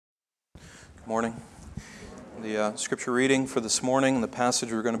Morning. The scripture reading for this morning, the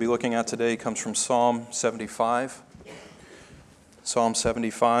passage we're going to be looking at today comes from Psalm 75. Psalm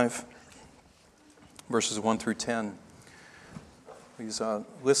 75, verses 1 through 10. Please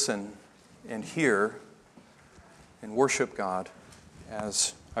listen and hear and worship God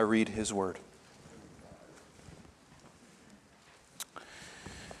as I read His Word.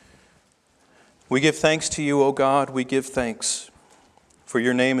 We give thanks to you, O God, we give thanks, for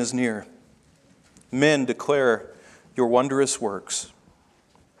your name is near. Men declare your wondrous works.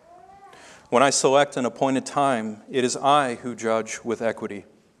 When I select an appointed time, it is I who judge with equity.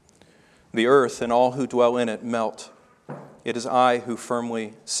 The earth and all who dwell in it melt. It is I who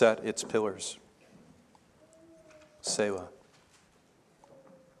firmly set its pillars. Selah.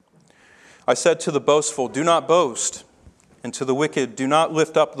 I said to the boastful, do not boast. And to the wicked, do not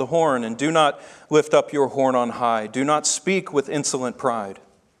lift up the horn, and do not lift up your horn on high. Do not speak with insolent pride.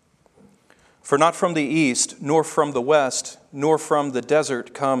 For not from the east, nor from the west, nor from the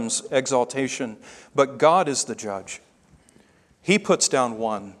desert comes exaltation, but God is the judge. He puts down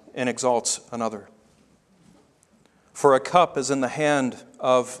one and exalts another. For a cup is in the hand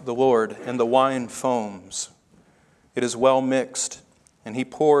of the Lord, and the wine foams. It is well mixed, and He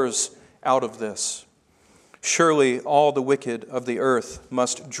pours out of this. Surely all the wicked of the earth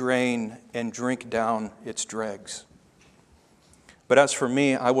must drain and drink down its dregs. But as for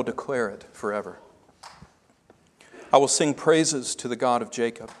me, I will declare it forever. I will sing praises to the God of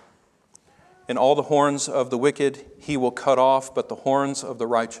Jacob. And all the horns of the wicked He will cut off, but the horns of the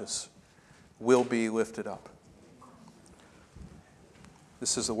righteous will be lifted up.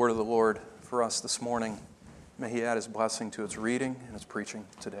 This is the word of the Lord for us this morning. May He add His blessing to its reading and its preaching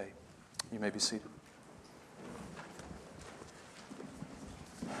today. You may be seated.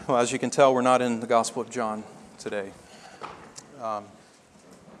 Well, as you can tell, we're not in the Gospel of John today.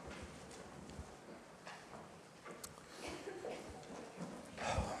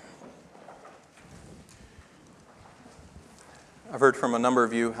 I've heard from a number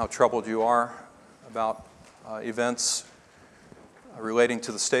of you how troubled you are about events relating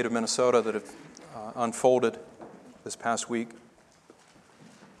to the state of Minnesota that have unfolded this past week.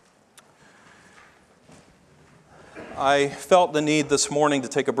 I felt the need this morning to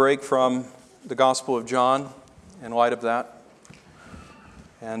take a break from the Gospel of John in light of that.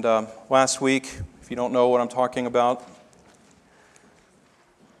 And last week, if you don't know what I'm talking about,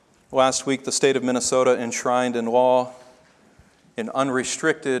 last week the state of Minnesota enshrined in law an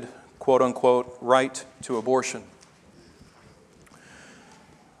unrestricted, quote-unquote, right to abortion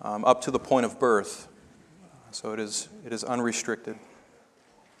up to the point of birth. So it is unrestricted.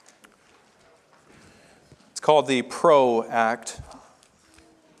 It's called the PRO Act,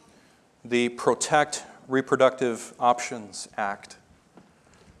 the Protect Reproductive Options Act.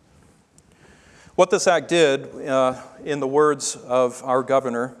 What this act did, in the words of our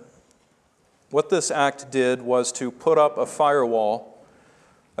governor, what this act did was to put up a firewall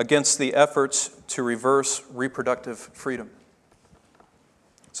against the efforts to reverse reproductive freedom.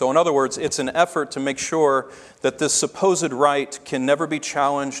 So in other words, it's an effort to make sure that this supposed right can never be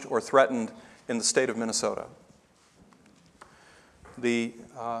challenged or threatened in the state of Minnesota. The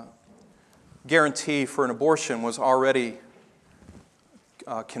guarantee for an abortion was already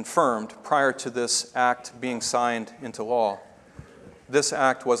confirmed prior to this act being signed into law. This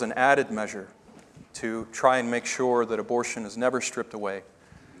act was an added measure to try and make sure that abortion is never stripped away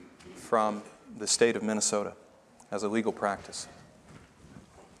from the state of Minnesota as a legal practice.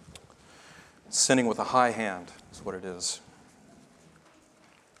 Sinning with a high hand is what it is.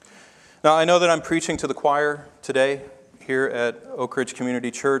 Now, I know that I'm preaching to the choir today here at Oak Ridge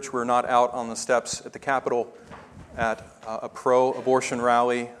Community Church. We're not out on the steps at the Capitol at a pro-abortion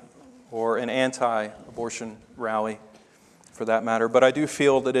rally or an anti-abortion rally, for that matter. But I do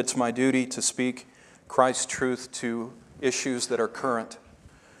feel that it's my duty to speak Christ's truth to issues that are current.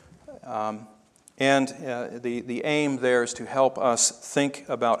 And the aim there is to help us think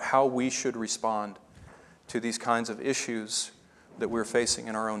about how we should respond to these kinds of issues that we're facing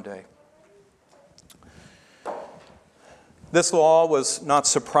in our own day. This law was not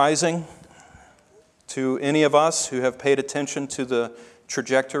surprising to any of us who have paid attention to the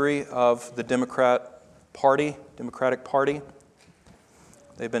trajectory of the Democratic Party.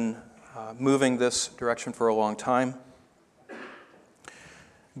 They've been moving this direction for a long time.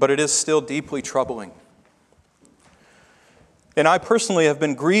 But it is still deeply troubling. And I personally have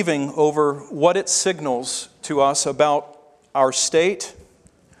been grieving over what it signals to us about our state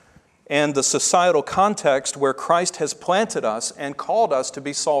and the societal context where Christ has planted us and called us to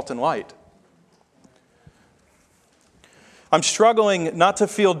be salt and light. I'm struggling not to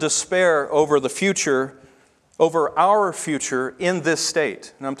feel despair over the future, over our future in this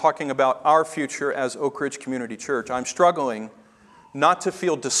state. And I'm talking about our future as Oak Ridge Community Church. I'm struggling not to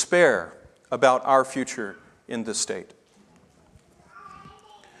feel despair about our future in this state.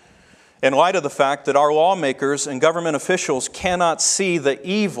 In light of the fact that our lawmakers and government officials cannot see the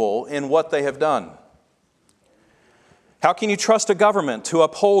evil in what they have done. How can you trust a government to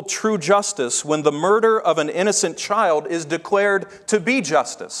uphold true justice when the murder of an innocent child is declared to be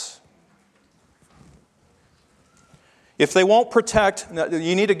justice? If they won't protect,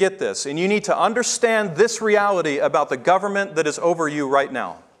 you need to get this, and you need to understand this reality about the government that is over you right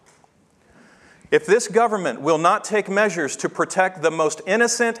now. If this government will not take measures to protect the most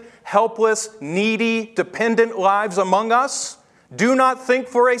innocent, helpless, needy, dependent lives among us, do not think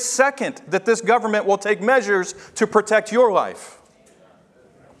for a second that this government will take measures to protect your life.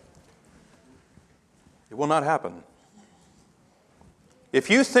 It will not happen. If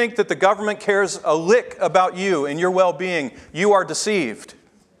you think that the government cares a lick about you and your well-being, you are deceived.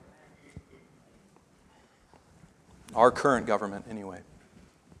 Our current government, anyway.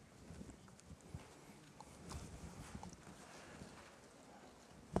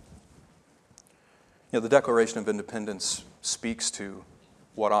 The Declaration of Independence speaks to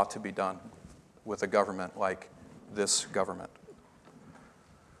what ought to be done with a government like this government.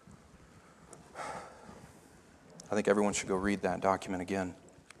 I think everyone should go read that document again.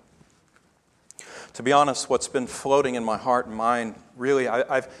 To be honest, what's been floating in my heart and mind, really,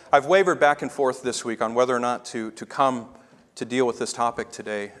 I've wavered back and forth this week on whether or not to come to deal with this topic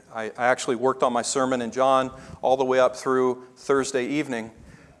today. I actually worked on my sermon in John all the way up through Thursday evening.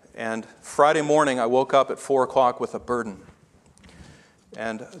 And Friday morning, I woke up at 4 o'clock with a burden.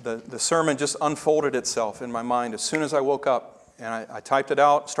 And the sermon just unfolded itself in my mind as soon as I woke up. And I typed it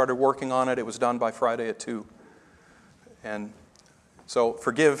out, started working on it. It was done by Friday at 2. And so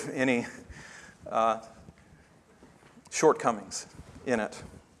forgive any shortcomings in it.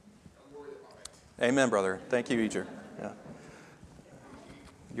 Amen, brother. Thank you, Eger. Yeah.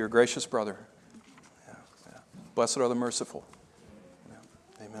 You're a gracious brother. Yeah. Yeah. Blessed are the merciful.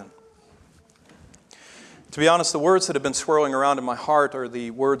 Amen. To be honest, the words that have been swirling around in my heart are the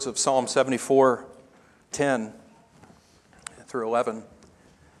words of Psalm 74:10 through 11.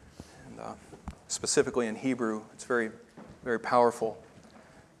 And specifically in Hebrew, it's very, very powerful.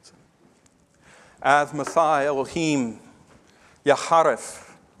 Ad Mathai Elohim Yaharef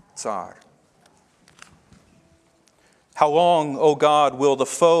Tsar. How long, O God, will the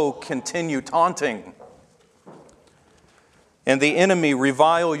foe continue taunting? And the enemy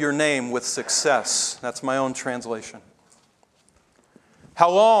revile your name with success. That's my own translation. How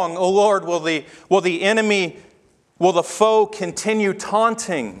long, O Lord, will the foe continue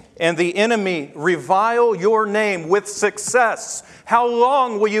taunting and the enemy revile your name with success? How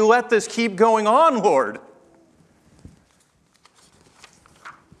long will you let this keep going on, Lord?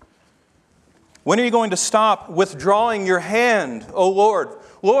 When are you going to stop withdrawing your hand, O Lord?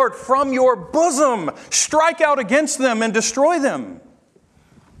 Lord, from your bosom, strike out against them and destroy them.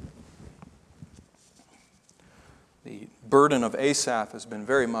 The burden of Asaph has been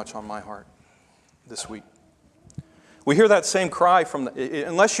very much on my heart this week. We hear that same cry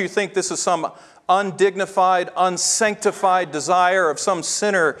unless you think this is some undignified, unsanctified desire of some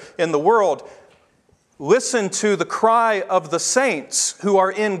sinner in the world, listen to the cry of the saints who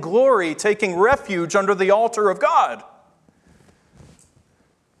are in glory taking refuge under the altar of God.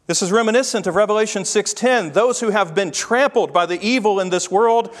 This is reminiscent of Revelation 6:10. Those who have been trampled by the evil in this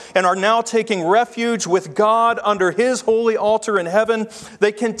world and are now taking refuge with God under His holy altar in heaven,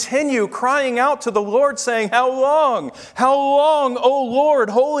 they continue crying out to the Lord saying, how long, O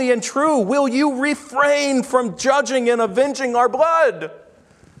Lord, holy and true, will you refrain from judging and avenging our blood?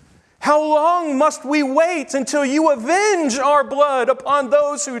 How long must we wait until you avenge our blood upon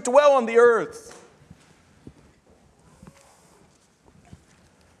those who dwell on the earth?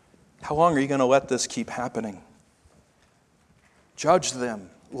 How long are you going to let this keep happening? Judge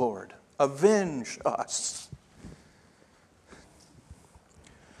them, Lord. Avenge us.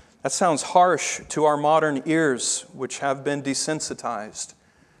 That sounds harsh to our modern ears, which have been desensitized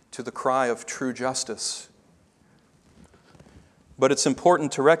to the cry of true justice. But it's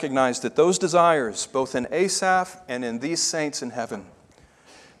important to recognize that those desires, both in Asaph and in these saints in heaven,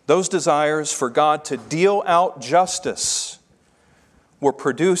 those desires for God to deal out justice were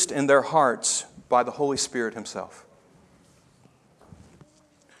produced in their hearts by the Holy Spirit Himself.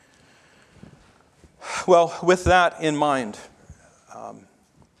 Well, with that in mind,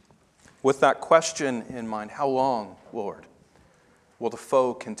 with that question in mind, how long, Lord, will the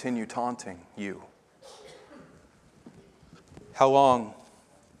foe continue taunting you? How long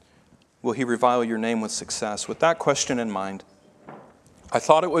will he revile your name with success? With that question in mind, I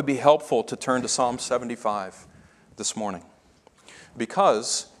thought it would be helpful to turn to Psalm 75 this morning,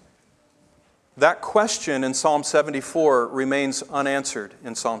 because that question in Psalm 74 remains unanswered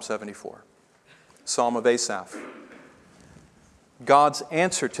in Psalm 74, Psalm of Asaph. God's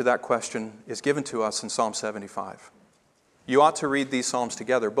answer to that question is given to us in Psalm 75. You ought to read these psalms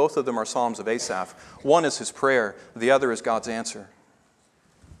together. Both of them are psalms of Asaph. One is his prayer, the other is God's answer.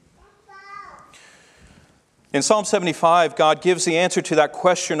 In Psalm 75, God gives the answer to that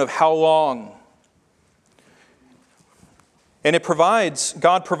question of how long. And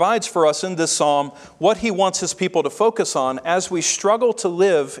God provides for us in this psalm what he wants his people to focus on as we struggle to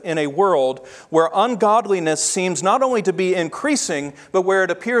live in a world where ungodliness seems not only to be increasing, but where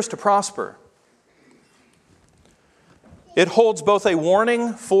it appears to prosper. It holds both a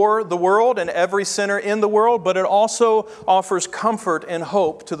warning for the world and every sinner in the world, but it also offers comfort and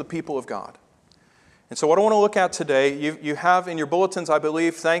hope to the people of God. And so what I want to look at today, you have in your bulletins, I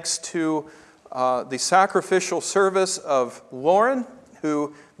believe, thanks to the sacrificial service of Lauren,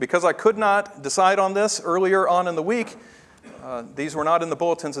 who, because I could not decide on this earlier on in the week, these were not in the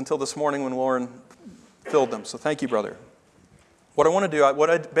bulletins until this morning when Lauren filled them. So thank you, brother. What I want to do, what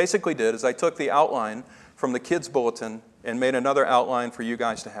I basically did is I took the outline from the kids' bulletin and made another outline for you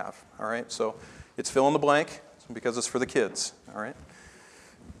guys to have. All right, so it's fill in the blank because it's for the kids. All right,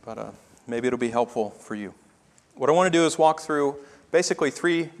 but maybe it'll be helpful for you. What I want to do is walk through basically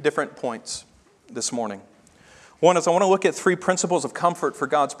 3 different points this morning. One is I want to look at 3 principles of comfort for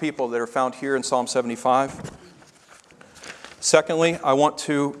God's people that are found here in Psalm 75. Secondly, I want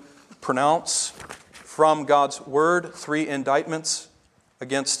to pronounce from God's word 3 indictments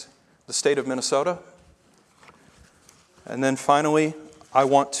against the state of Minnesota. And then finally, I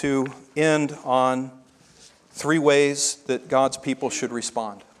want to end on 3 ways that God's people should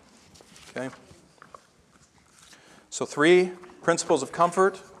respond. Okay? So 3 principles of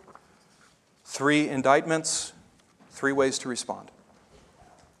comfort, 3 indictments, 3 ways to respond.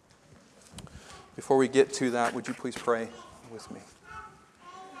 Before we get to that, would you please pray with me?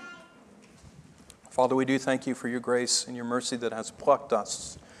 Father, we do thank you for your grace and your mercy that has plucked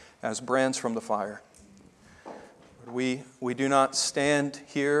us as brands from the fire. We do not stand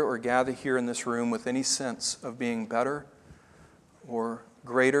here or gather here in this room with any sense of being better or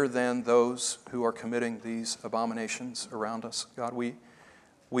greater than those who are committing these abominations around us. God,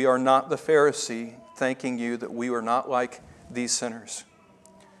 we are not the Pharisee thanking you that we are not like these sinners.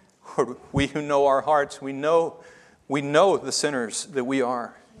 We who know our hearts, we know the sinners that we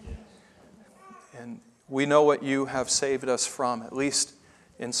are. And we know what you have saved us from, at least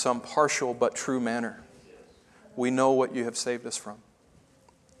in some partial but true manner. We know what you have saved us from.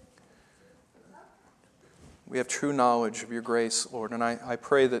 We have true knowledge of your grace, Lord, and I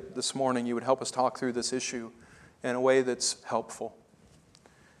pray that this morning you would help us talk through this issue in a way that's helpful.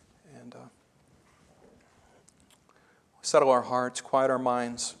 And settle our hearts, quiet our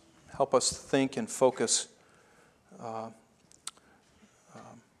minds, help us think and focus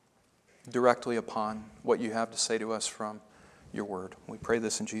directly upon what you have to say to us from your word. We pray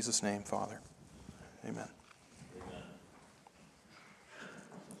this in Jesus' name, Father. Amen.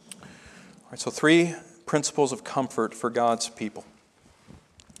 All right, so 3 principles of comfort for God's people.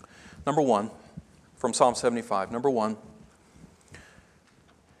 Number 1, from Psalm 75. Number 1,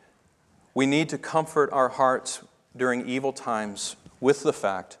 we need to comfort our hearts during evil times with the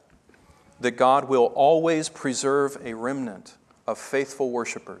fact that God will always preserve a remnant of faithful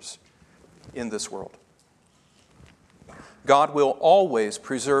worshipers in this world. God will always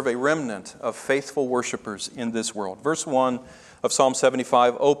preserve a remnant of faithful worshipers in this world. Verse 1 of Psalm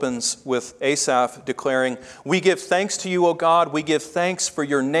 75 opens with Asaph declaring, "We give thanks to you, O God, we give thanks, for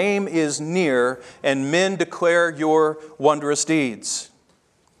your name is near, and men declare your wondrous deeds."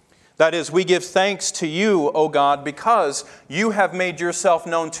 That is, we give thanks to you, O God, because you have made yourself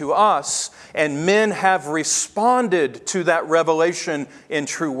known to us, and men have responded to that revelation in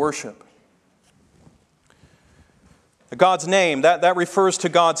true worship. God's name, that refers to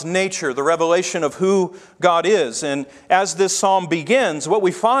God's nature, the revelation of who God is. And as this psalm begins, what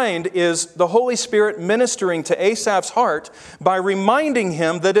we find is the Holy Spirit ministering to Asaph's heart by reminding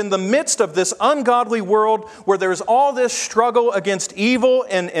him that in the midst of this ungodly world where there's all this struggle against evil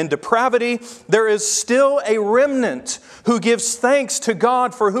and depravity, there is still a remnant who gives thanks to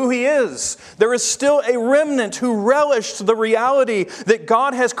God for who He is. There is still a remnant who relished the reality that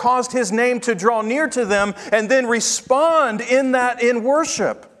God has caused His name to draw near to them and then respond in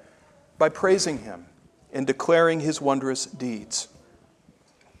worship by praising Him and declaring His wondrous deeds.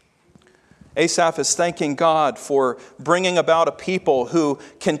 Asaph is thanking God for bringing about a people who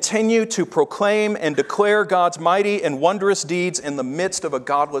continue to proclaim and declare God's mighty and wondrous deeds in the midst of a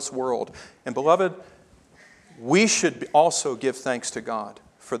godless world. And beloved, we should also give thanks to God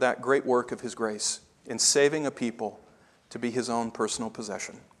for that great work of His grace in saving a people to be His own personal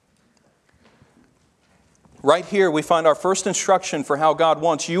possession. Right here we find our first instruction for how God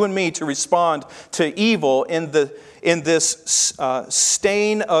wants you and me to respond to evil in this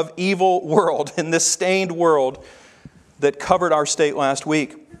stain of evil world, in this stained world that covered our state last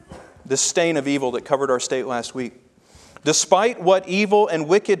week. This stain of evil that covered our state last week. Despite what evil and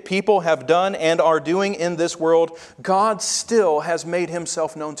wicked people have done and are doing in this world, God still has made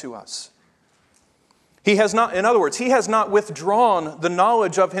Himself known to us. He has not, in other words, He has not withdrawn the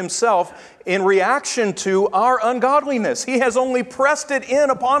knowledge of Himself in reaction to our ungodliness. He has only pressed it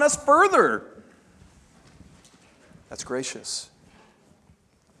in upon us further. That's gracious.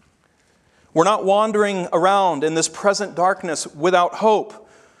 We're not wandering around in this present darkness without hope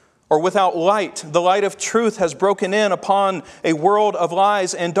or without light. The light of truth has broken in upon a world of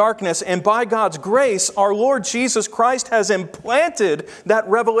lies and darkness, and by God's grace, our Lord Jesus Christ has implanted that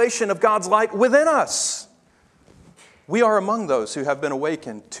revelation of God's light within us. We are among those who have been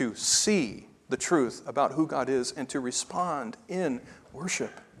awakened to see the truth about who God is and to respond in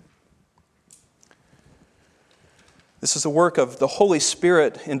worship. This is the work of the Holy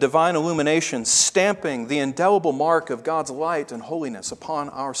Spirit in divine illumination, stamping the indelible mark of God's light and holiness upon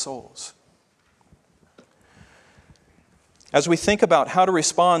our souls. As we think about how to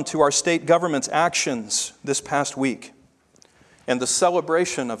respond to our state government's actions this past week and the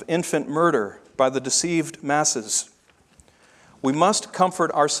celebration of infant murder by the deceived masses, we must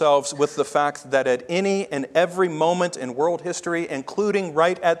comfort ourselves with the fact that at any and every moment in world history, including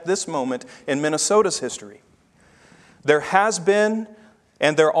right at this moment in Minnesota's history, there has been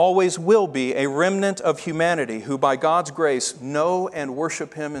and there always will be a remnant of humanity who by God's grace know and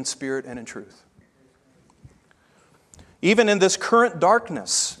worship Him in spirit and in truth. Even in this current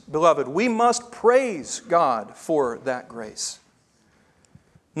darkness, beloved, we must praise God for that grace.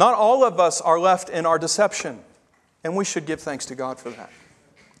 Not all of us are left in our deception, and we should give thanks to God for that.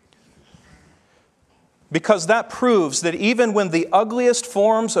 Because that proves that even when the ugliest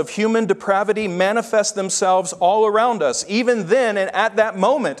forms of human depravity manifest themselves all around us, even then and at that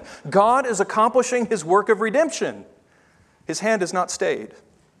moment, God is accomplishing His work of redemption. His hand is not stayed.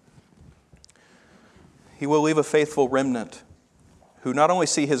 He will leave a faithful remnant who not only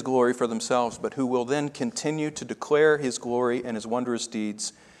see His glory for themselves, but who will then continue to declare His glory and His wondrous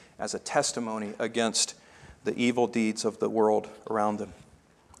deeds as a testimony against the evil deeds of the world around them.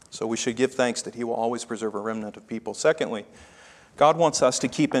 So we should give thanks that He will always preserve a remnant of people. Secondly, God wants us to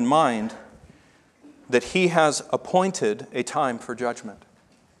keep in mind that He has appointed a time for judgment.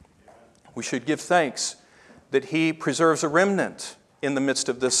 We should give thanks that He preserves a remnant in the midst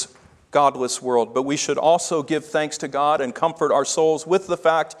of this godless world. But we should also give thanks to God and comfort our souls with the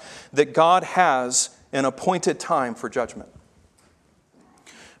fact that God has an appointed time for judgment.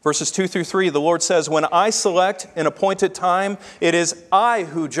 Verses 2 through 3, the Lord says, "When I select an appointed time, it is I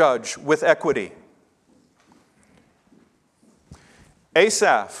who judge with equity."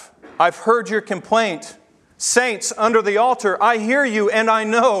 Asaph, I've heard your complaint. Saints under the altar, I hear you and I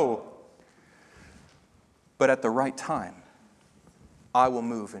know. But at the right time, I will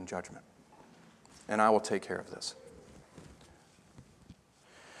move in judgment, and I will take care of this.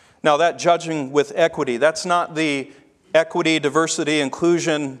 Now, that judging with equity, that's not the equity, diversity,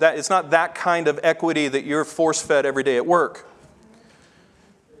 inclusion. It's not that kind of equity that you're force-fed every day at work.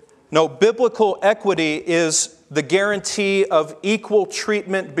 No, biblical equity is the guarantee of equal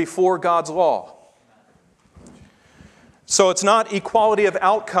treatment before God's law. So it's not equality of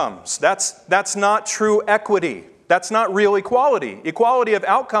outcomes. That's not true equity. That's not real equality. Equality of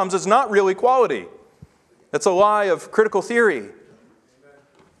outcomes is not real equality. That's a lie of critical theory.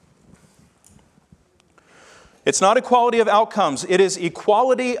 It's not equality of outcomes. It is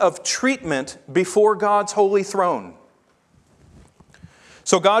equality of treatment before God's holy throne.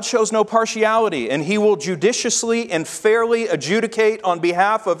 So God shows no partiality, and He will judiciously and fairly adjudicate on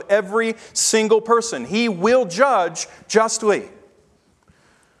behalf of every single person. He will judge justly.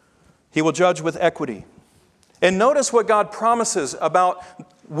 He will judge with equity. And notice what God promises about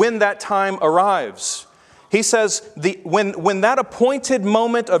when that time arrives. He says, when that appointed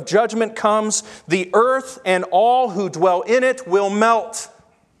moment of judgment comes, the earth and all who dwell in it will melt.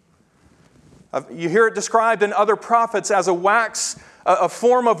 You hear it described in other prophets as a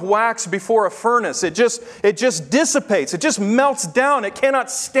form of wax before a furnace. It just dissipates. It just melts down. It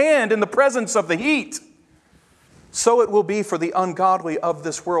cannot stand in the presence of the heat. so it will be for the ungodly of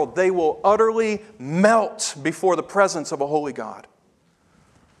this world. They will utterly melt before the presence of a holy God.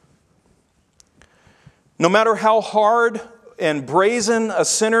 No matter how hard and brazen a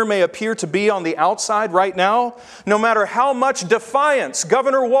sinner may appear to be on the outside right now, no matter how much defiance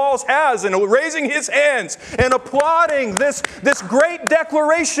Governor Walz has in raising his hands and applauding this great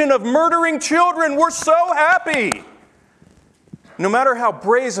declaration of murdering children, we're so happy. No matter how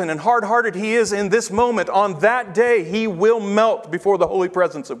brazen and hard-hearted he is in this moment, on that day he will melt before the holy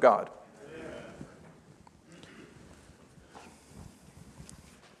presence of God.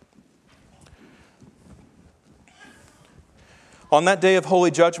 On that day of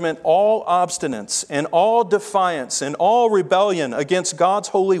holy judgment, all obstinance and all defiance and all rebellion against God's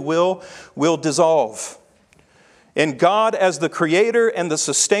holy will dissolve. And God, as the creator and the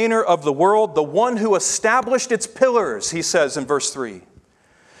sustainer of the world, the one who established its pillars, he says in verse 3,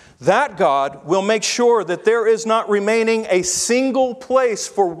 that God will make sure that there is not remaining a single place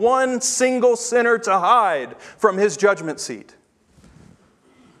for one single sinner to hide from his judgment seat.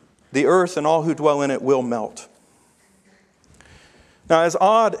 The earth and all who dwell in it will melt. Now, as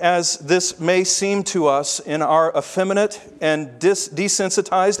odd as this may seem to us in our effeminate and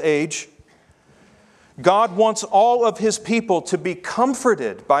desensitized age, God wants all of His people to be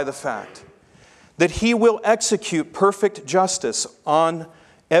comforted by the fact that He will execute perfect justice on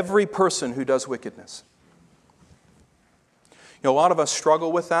every person who does wickedness. You know, a lot of us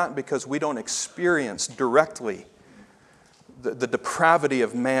struggle with that because we don't experience directly the depravity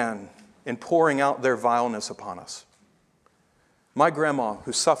of man in pouring out their vileness upon us. My grandma,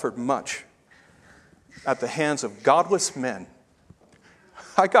 who suffered much at the hands of godless men,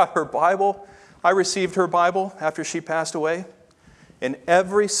 I got her Bible. I received her Bible after she passed away. And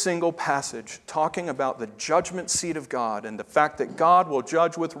every single passage talking about the judgment seat of God and the fact that God will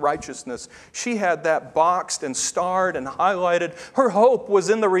judge with righteousness, she had that boxed and starred and highlighted. Her hope was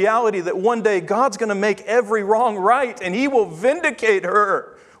in the reality that one day God's going to make every wrong right and He will vindicate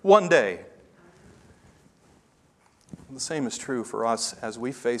her one day. The same is true for us as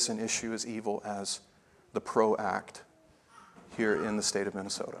we face an issue as evil as the PRO Act here in the state of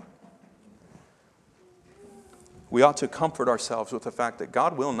Minnesota. We ought to comfort ourselves with the fact that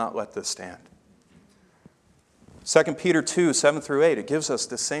God will not let this stand. 2 Peter 2, 7 through 8, it gives us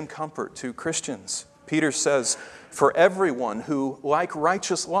the same comfort to Christians. Peter says, for everyone who, like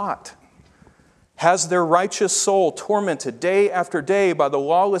righteous Lot, has their righteous soul tormented day after day by the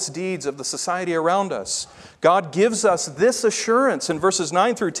lawless deeds of the society around us, God gives us this assurance in verses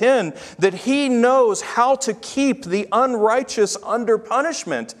 9 through 10 that He knows how to keep the unrighteous under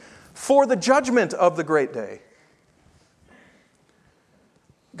punishment for the judgment of the great day.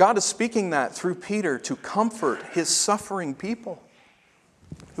 God is speaking that through Peter to comfort His suffering people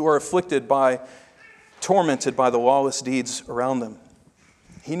who are afflicted by, tormented by the lawless deeds around them.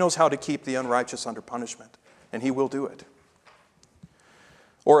 He knows how to keep the unrighteous under punishment, and He will do it.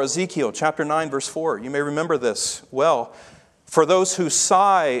 Or Ezekiel chapter 9, verse 4. You may remember this well. For those who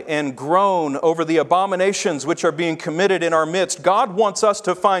sigh and groan over the abominations which are being committed in our midst, God wants us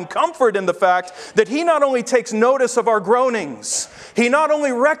to find comfort in the fact that He not only takes notice of our groanings, He not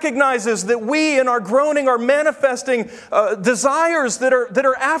only recognizes that we in our groaning are manifesting desires that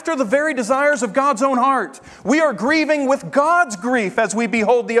are after the very desires of God's own heart. We are grieving with God's grief as we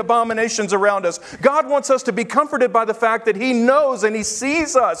behold the abominations around us. God wants us to be comforted by the fact that He knows and He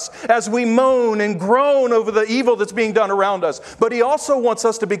sees us as we moan and groan over the evil that's being done around us. But He also wants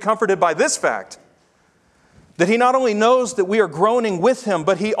us to be comforted by this fact, that He not only knows that we are groaning with Him,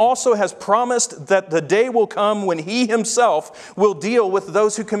 but He also has promised that the day will come when He Himself will deal with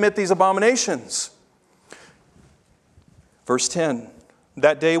those who commit these abominations. Verse 10,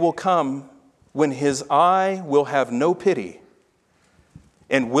 that day will come when His eye will have no pity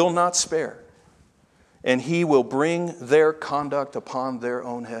and will not spare, and He will bring their conduct upon their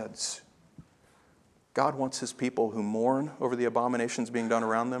own heads. God wants His people who mourn over the abominations being done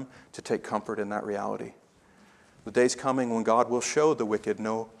around them to take comfort in that reality. The day's coming when God will show the wicked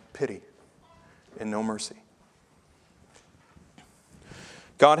no pity and no mercy.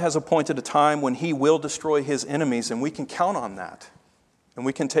 God has appointed a time when He will destroy His enemies, and we can count on that, and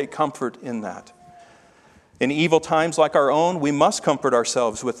we can take comfort in that. In evil times like our own, we must comfort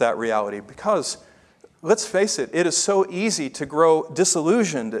ourselves with that reality because, let's face it, it is so easy to grow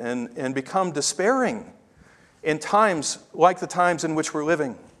disillusioned and become despairing in times like the times in which we're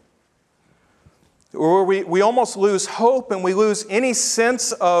living. Or we almost lose hope and we lose any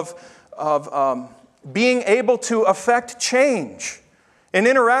sense of being able to affect change and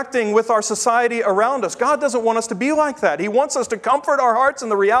interacting with our society around us. God doesn't want us to be like that. He wants us to comfort our hearts in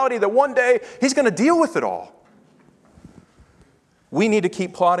the reality that one day He's going to deal with it all. we need to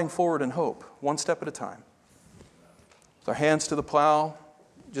keep plodding forward in hope, one step at a time. With our hands to the plow,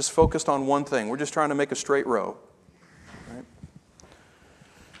 just focused on one thing. We're just trying to make a straight row. Right?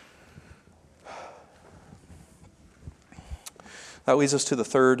 That leads us to the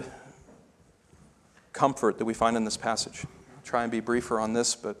third comfort that we find in this passage. I'll try and be briefer on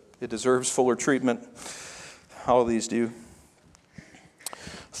this, but it deserves fuller treatment. All of these do.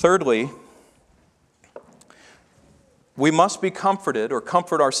 Thirdly, we must be comforted or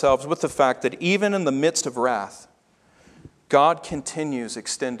comfort ourselves with the fact that even in the midst of wrath, God continues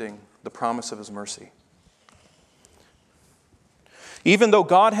extending the promise of His mercy. Even though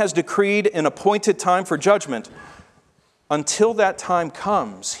God has decreed an appointed time for judgment, until that time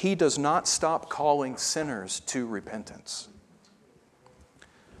comes, He does not stop calling sinners to repentance.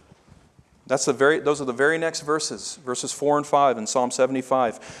 Those are the very next verses 4 and 5 in Psalm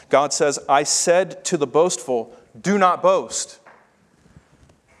 75. God says, I said to the boastful, do not boast.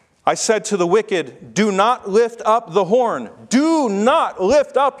 I said to the wicked, do not lift up the horn. Do not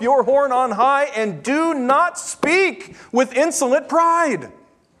lift up your horn on high, and do not speak with insolent pride.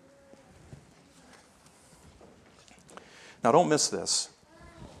 Now don't miss this.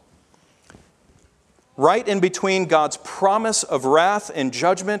 Right in between God's promise of wrath and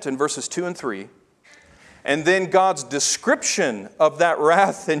judgment in verses 2 and 3, and then God's description of that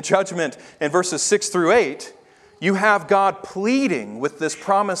wrath and judgment in verses 6 through 8, you have God pleading with this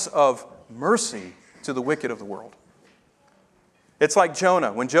promise of mercy to the wicked of the world. It's like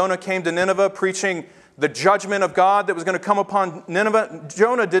Jonah. When Jonah came to Nineveh preaching the judgment of God that was going to come upon Nineveh,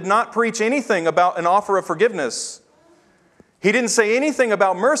 Jonah did not preach anything about an offer of forgiveness. He didn't say anything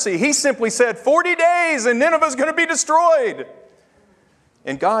about mercy. He simply said, 40 days and Nineveh's going to be destroyed.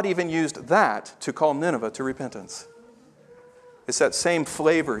 And God even used that to call Nineveh to repentance. It's that same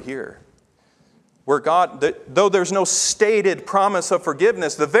flavor here. Where God, though there's no stated promise of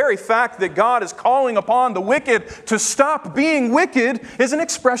forgiveness, the very fact that God is calling upon the wicked to stop being wicked is an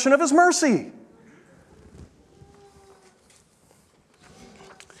expression of His mercy.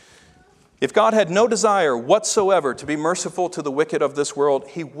 If God had no desire whatsoever to be merciful to the wicked of this world,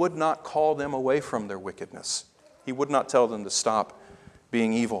 He would not call them away from their wickedness. He would not tell them to stop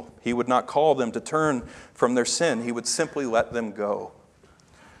being evil. He would not call them to turn from their sin. He would simply let them go.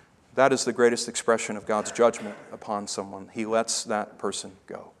 That is the greatest expression of God's judgment upon someone. He lets that person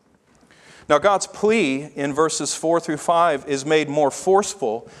go. Now, God's plea in verses 4 through 5 is made more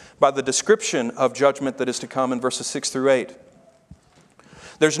forceful by the description of judgment that is to come in verses 6 through 8.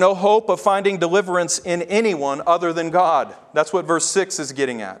 There's no hope of finding deliverance in anyone other than God. That's what verse 6 is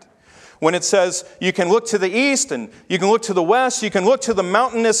getting at. When it says you can look to the east and you can look to the west, you can look to the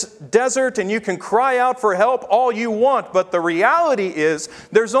mountainous desert and you can cry out for help all you want. But the reality is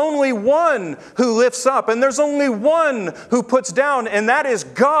there's only one who lifts up and there's only one who puts down, and that is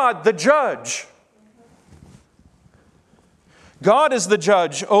God the judge. God is the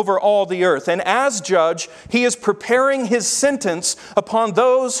judge over all the earth, and as judge, He is preparing His sentence upon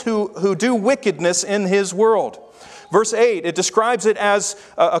those who do wickedness in His world. Verse 8, it describes it as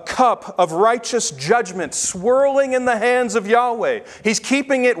a cup of righteous judgment swirling in the hands of Yahweh. He's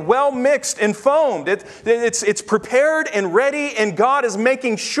keeping it well mixed and foamed. It's prepared and ready, and God is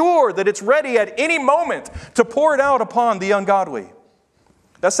making sure that it's ready at any moment to pour it out upon the ungodly.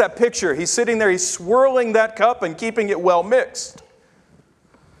 That's that picture. He's sitting there, He's swirling that cup and keeping it well mixed.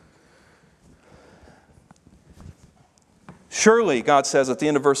 Surely, God says at the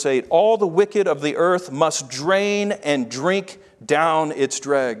end of verse 8, all the wicked of the earth must drain and drink down its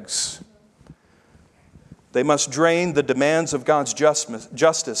dregs. They must drain the demands of God's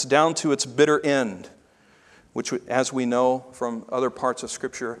justice down to its bitter end, which, as we know from other parts of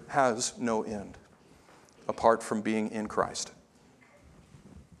Scripture, has no end, apart from being in Christ.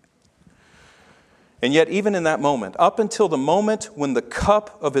 And yet, even in that moment, up until the moment when the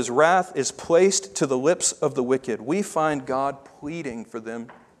cup of His wrath is placed to the lips of the wicked, we find God pleading for them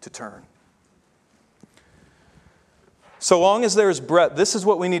to turn. So long as there is breath, this is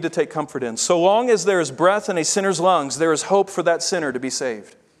what we need to take comfort in. So long as there is breath in a sinner's lungs, there is hope for that sinner to be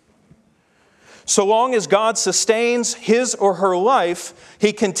saved. So long as God sustains his or her life,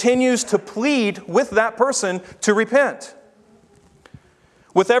 He continues to plead with that person to repent.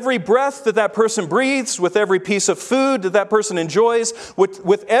 With every breath that person breathes, with every piece of food that person enjoys,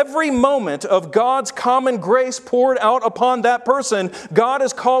 with every moment of God's common grace poured out upon that person, God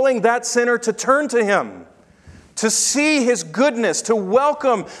is calling that sinner to turn to Him, to see His goodness, to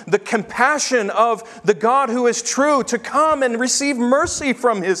welcome the compassion of the God who is true, to come and receive mercy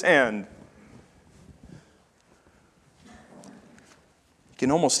from His hand. You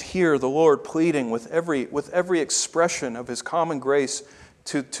can almost hear the Lord pleading with every expression of His common grace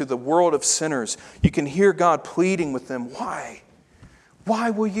to the world of sinners. You can hear God pleading with them. Why? Why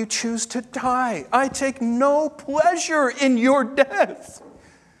will you choose to die? I take no pleasure in your death.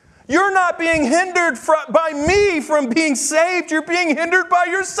 You're not being hindered by me from being saved. You're being hindered by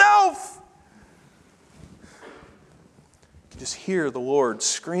yourself. You can just hear the Lord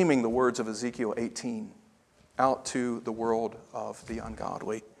screaming the words of Ezekiel 18 out to the world of the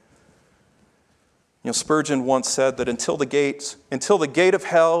ungodly. Spurgeon once said that until the gate of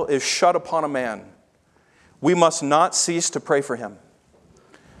hell is shut upon a man, we must not cease to pray for him.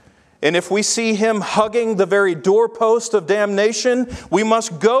 And if we see him hugging the very doorpost of damnation, we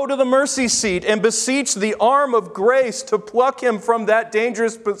must go to the mercy seat and beseech the arm of grace to pluck him from that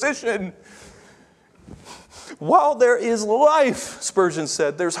dangerous position. While there is life, Spurgeon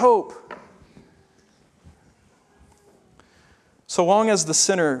said, there's hope. So long as the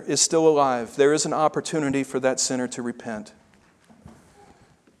sinner is still alive, there is an opportunity for that sinner to repent.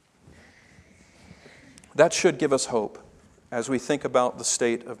 That should give us hope as we think about the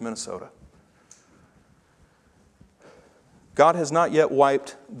state of Minnesota. God has not yet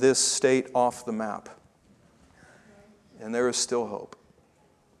wiped this state off the map, and there is still hope.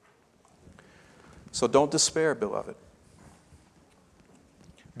 So don't despair, beloved.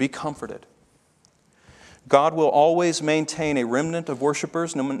 Be comforted. God will always maintain a remnant of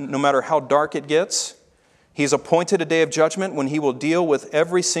worshipers, no matter how dark it gets. He's appointed a day of judgment when He will deal with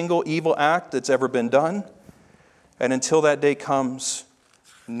every single evil act that's ever been done. And until that day comes,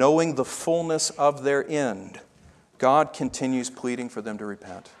 knowing the fullness of their end, God continues pleading for them to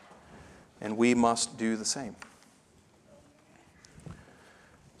repent. And we must do the same.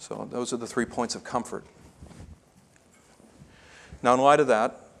 So those are the 3 points of comfort. Now, in light of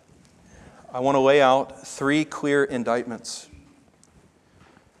that, I want to lay out 3 clear indictments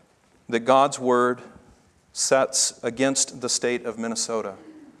that God's Word sets against the state of Minnesota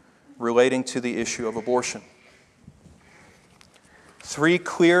relating to the issue of abortion. 3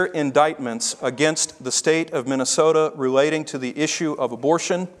 clear indictments against the state of Minnesota relating to the issue of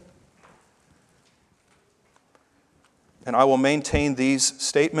abortion. And I will maintain these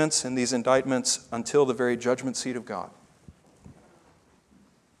statements and these indictments until the very judgment seat of God.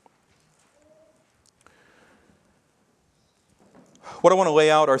 What I want to lay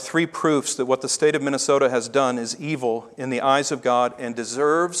out are 3 proofs that what the state of Minnesota has done is evil in the eyes of God and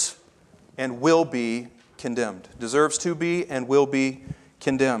deserves and will be condemned. Deserves to be and will be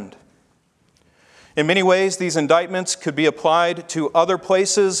condemned. In many ways, these indictments could be applied to other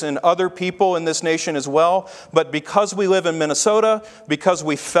places and other people in this nation as well. But because we live in Minnesota, because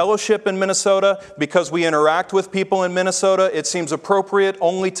we fellowship in Minnesota, because we interact with people in Minnesota, it seems appropriate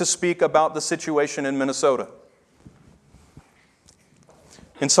only to speak about the situation in Minnesota.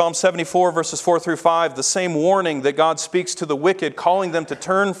 In Psalm 74, verses 4 through 5, the same warning that God speaks to the wicked, calling them to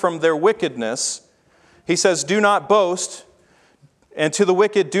turn from their wickedness, He says, "Do not boast, and to the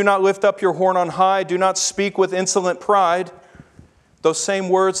wicked, do not lift up your horn on high, do not speak with insolent pride." Those same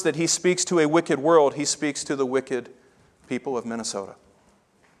words that He speaks to a wicked world, He speaks to the wicked people of Minnesota.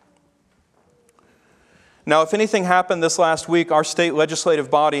 Now, if anything happened this last week, our state legislative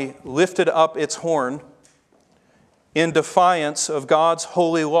body lifted up its horn in defiance of God's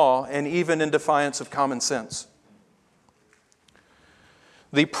holy law and even in defiance of common sense.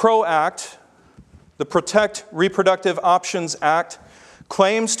 The PRO Act, the Protect Reproductive Options Act,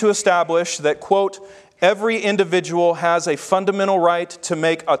 claims to establish that, quote, "every individual has a fundamental right to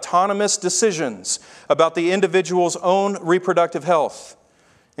make autonomous decisions about the individual's own reproductive health,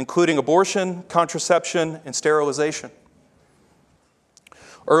 including abortion, contraception, and sterilization."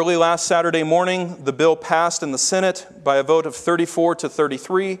 Early last Saturday morning, the bill passed in the Senate by a vote of 34 to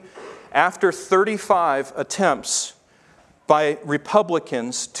 33 after 35 attempts by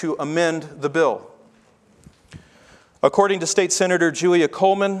Republicans to amend the bill. According to State Senator Julia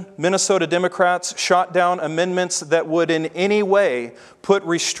Coleman, Minnesota Democrats shot down amendments that would in any way put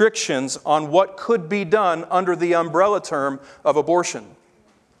restrictions on what could be done under the umbrella term of abortion.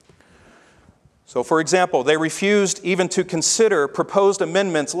 So, for example, they refused even to consider proposed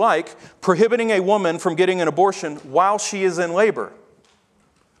amendments like prohibiting a woman from getting an abortion while she is in labor,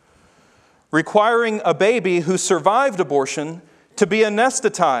 requiring a baby who survived abortion to be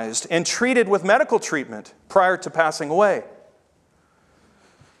anesthetized and treated with medical treatment prior to passing away.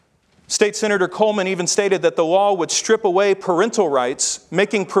 State Senator Coleman even stated that the law would strip away parental rights,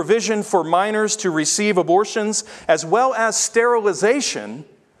 making provision for minors to receive abortions as well as sterilization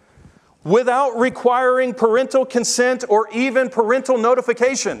without requiring parental consent or even parental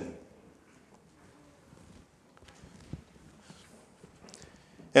notification.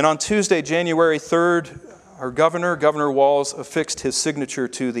 And on Tuesday, January 3rd, our Governor Walz, affixed his signature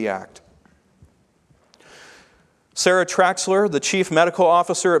to the act. Sarah Traxler, the chief medical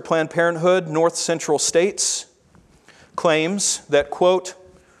officer at Planned Parenthood, North Central States, claims that, quote,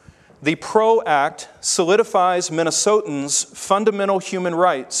 "The PRO Act solidifies Minnesotans' fundamental human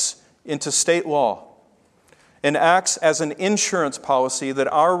rights into state law and acts as an insurance policy that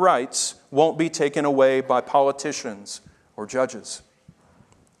our rights won't be taken away by politicians or judges."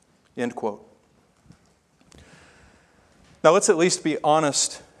 End quote. Now let's at least be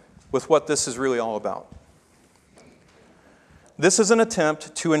honest with what this is really all about. This is an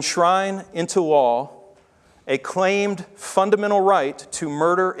attempt to enshrine into law a claimed fundamental right to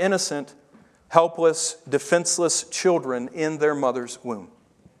murder innocent, helpless, defenseless children in their mother's womb.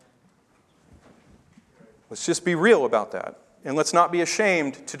 Let's just be real about that. And let's not be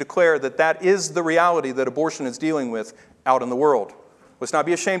ashamed to declare that that is the reality that abortion is dealing with out in the world. Let's not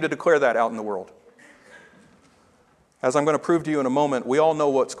be ashamed to declare that out in the world. As I'm going to prove to you in a moment, we all know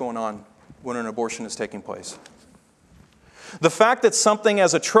what's going on when an abortion is taking place. The fact that something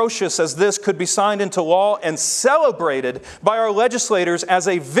as atrocious as this could be signed into law and celebrated by our legislators as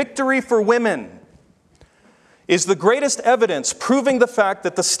a victory for women is the greatest evidence proving the fact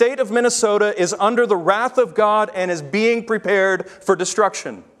that the state of Minnesota is under the wrath of God and is being prepared for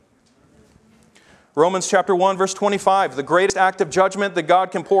destruction. Romans chapter 1, verse 25, the greatest act of judgment that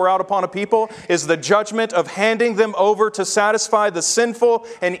God can pour out upon a people is the judgment of handing them over to satisfy the sinful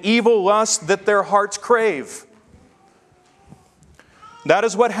and evil lust that their hearts crave. That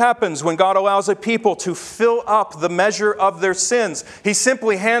is what happens when God allows a people to fill up the measure of their sins. He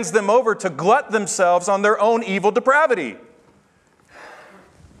simply hands them over to glut themselves on their own evil depravity.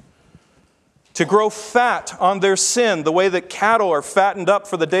 To grow fat on their sin, the way that cattle are fattened up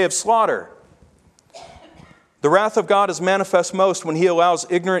for the day of slaughter. The wrath of God is manifest most when He allows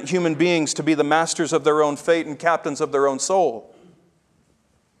ignorant human beings to be the masters of their own fate and captains of their own soul.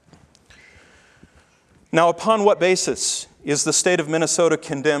 Now, upon what basis is the state of Minnesota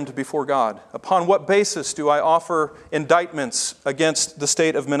condemned before God? Upon what basis do I offer indictments against the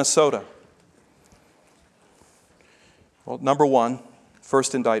state of Minnesota? Well, number one,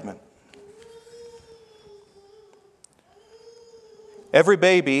 first indictment. Every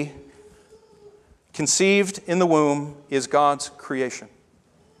baby conceived in the womb is God's creation,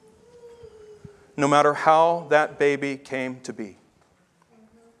 no matter how that baby came to be.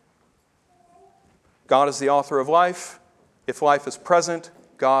 God is the author of life. If life is present,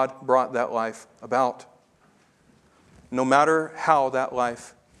 God brought that life about. No matter how that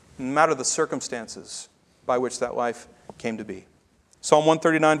life, no matter the circumstances by which that life came to be. Psalm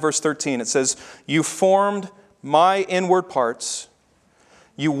 139, verse 13, it says, "You formed my inward parts.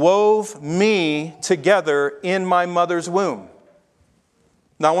 You wove me together in my mother's womb."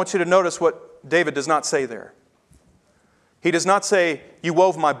 Now I want you to notice what David does not say there. He does not say, "You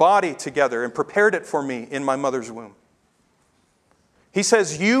wove my body together and prepared it for me in my mother's womb." He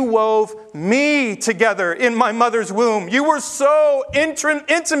says, "You wove me together in my mother's womb." You were so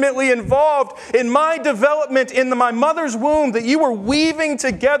intimately involved in my development in my mother's womb that you were weaving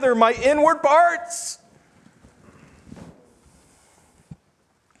together my inward parts.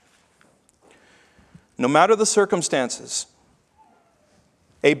 No matter the circumstances,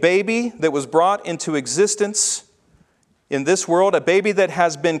 a baby that was brought into existence in this world, a baby that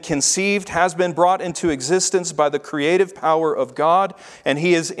has been conceived, has been brought into existence by the creative power of God, and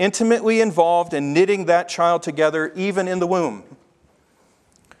He is intimately involved in knitting that child together, even in the womb.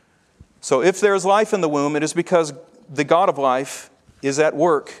 So if there is life in the womb, it is because the God of life is at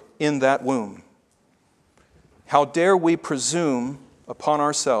work in that womb. How dare we presume upon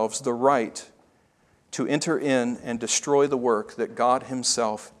ourselves the right to enter in and destroy the work that God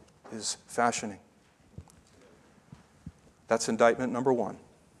Himself is fashioning? That's indictment number one.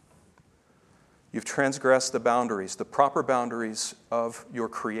 You've transgressed the boundaries, the proper boundaries of your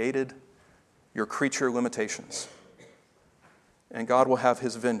created, your creature limitations. And God will have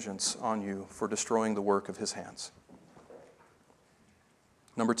His vengeance on you for destroying the work of His hands.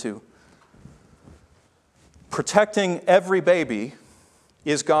 Number two, protecting every baby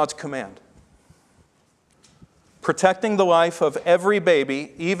is God's command. Protecting the life of every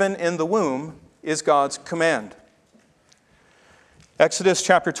baby, even in the womb, is God's command. Exodus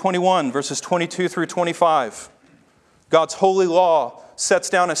chapter 21, verses 22 through 25. God's holy law sets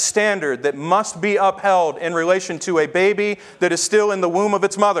down a standard that must be upheld in relation to a baby that is still in the womb of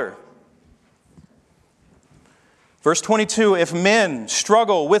its mother. Verse 22, "If men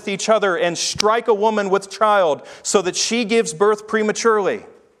struggle with each other and strike a woman with child so that she gives birth prematurely,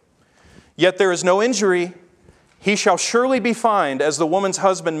 yet there is no injury, He shall surely be fined as the woman's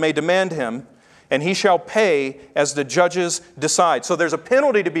husband may demand him, and he shall pay as the judges decide. So there's a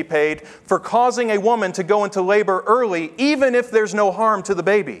penalty to be paid for causing a woman to go into labor early, even if there's no harm to the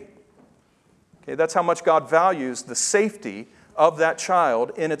baby. Okay, that's how much God values the safety of that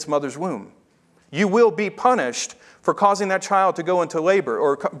child in its mother's womb. You will be punished for causing that child to go into labor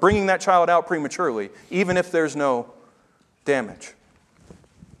or bringing that child out prematurely, even if there's no damage.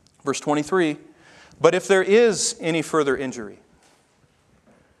 Verse 23, but if there is any further injury,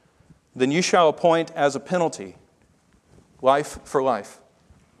 then you shall appoint as a penalty life for life,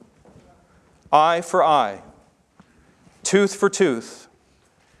 eye for eye, tooth for tooth,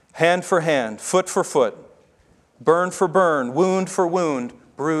 hand for hand, foot for foot, burn for burn, wound for wound,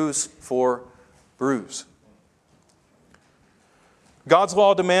 bruise for bruise. God's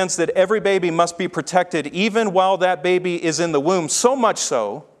law demands that every baby must be protected even while that baby is in the womb, so much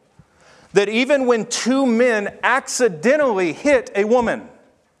so that even when two men accidentally hit a woman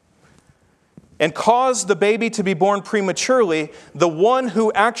and caused the baby to be born prematurely, the one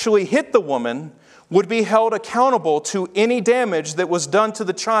who actually hit the woman would be held accountable to any damage that was done to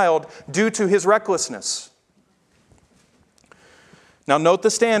the child due to his recklessness. Now note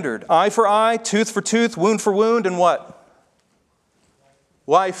the standard. Eye for eye, tooth for tooth, wound for wound, and what?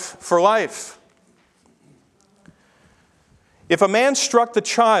 Life for life. If a man struck the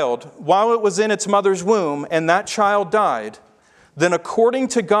child while it was in its mother's womb and that child died, then according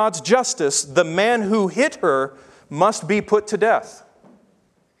to God's justice, the man who hit her must be put to death.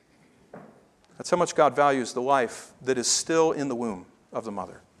 That's how much God values the life that is still in the womb of the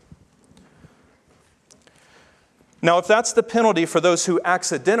mother. Now, if that's the penalty for those who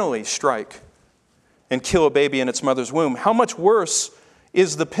accidentally strike and kill a baby in its mother's womb, how much worse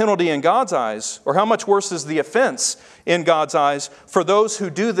is the penalty in God's eyes, or how much worse is the offense in God's eyes for those who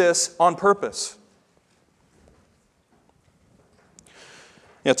do this on purpose?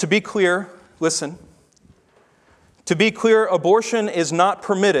 Now, to be clear, listen. To be clear, abortion is not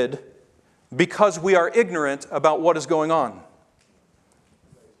permitted because we are ignorant about what is going on.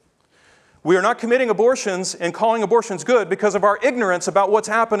 We are not committing abortions and calling abortions good because of our ignorance about what's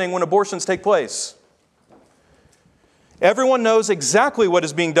happening when abortions take place. Everyone knows exactly what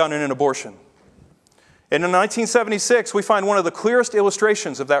is being done in an abortion. And in 1976, we find one of the clearest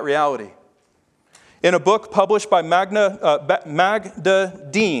illustrations of that reality. In a book published by Magda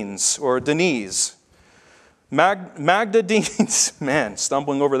Deans, or Denise. Magda Deans, man,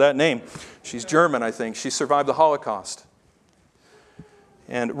 stumbling over that name. She's German, I think. She survived the Holocaust.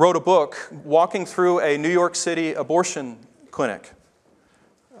 And wrote a book walking through a New York City abortion clinic.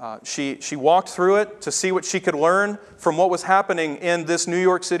 She walked through it to see what she could learn from what was happening in this New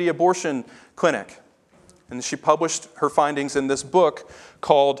York City abortion clinic. And she published her findings in this book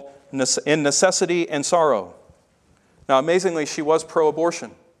called In Necessity and Sorrow. Now, amazingly, she was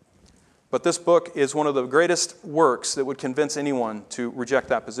pro-abortion. But this book is one of the greatest works that would convince anyone to reject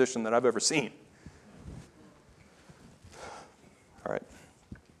that position that I've ever seen. All right.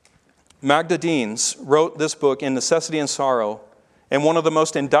 Magda Deans wrote this book, In Necessity and Sorrow, and one of the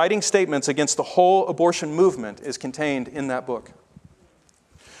most indicting statements against the whole abortion movement is contained in that book.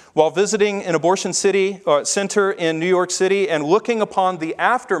 While visiting an abortion center in New York City and looking upon the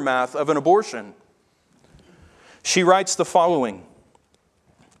aftermath of an abortion, she writes the following.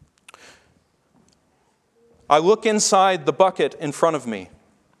 I look inside the bucket in front of me.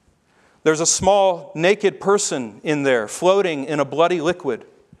 There's a small, naked person in there, floating in a bloody liquid,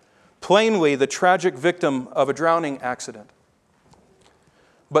 plainly the tragic victim of a drowning accident.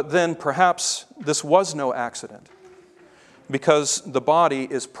 But then perhaps this was no accident, because the body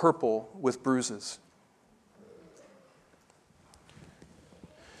is purple with bruises.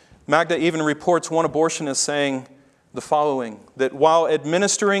 Magda even reports one abortionist saying the following, that while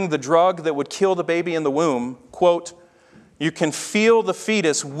administering the drug that would kill the baby in the womb, quote, you can feel the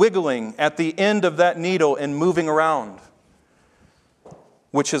fetus wiggling at the end of that needle and moving around,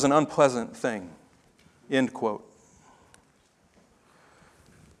 which is an unpleasant thing, end quote.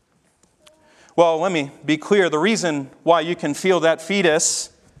 Well, let me be clear. The reason why you can feel that fetus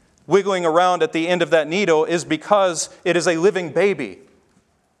wiggling around at the end of that needle is because it is a living baby.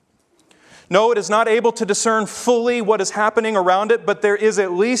 No, it is not able to discern fully what is happening around it, but there is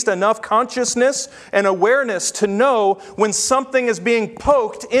at least enough consciousness and awareness to know when something is being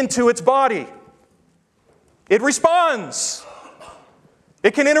poked into its body. It responds.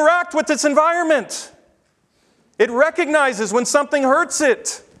 It can interact with its environment. It recognizes when something hurts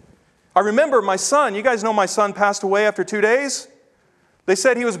it. I remember my son, you guys know my son passed away after 2 days? They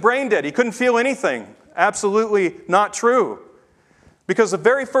said he was brain dead. He couldn't feel anything. Absolutely not true. Because the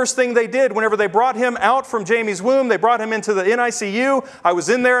very first thing they did whenever they brought him out from Jamie's womb, they brought him into the NICU. I was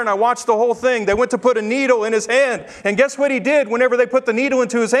in there and I watched the whole thing. They went to put a needle in his hand. And guess what he did whenever they put the needle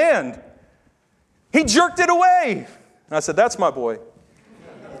into his hand? He jerked it away. And I said, that's my boy.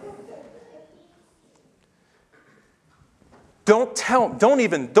 Don't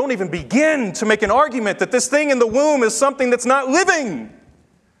even begin to make an argument that this thing in the womb is something that's not living.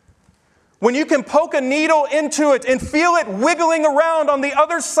 When you can poke a needle into it and feel it wiggling around on the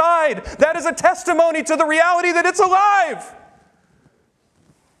other side, that is a testimony to the reality that it's alive.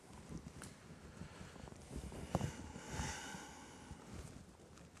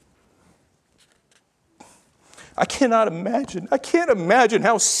 I can't imagine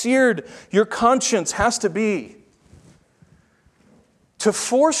how seared your conscience has to be to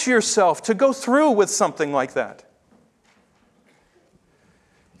force yourself to go through with something like that.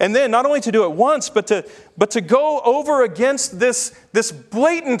 And then not only to do it once, but to go over against this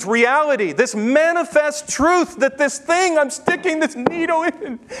blatant reality, this manifest truth that this thing I'm sticking this needle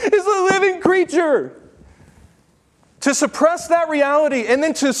in is a living creature. To suppress that reality and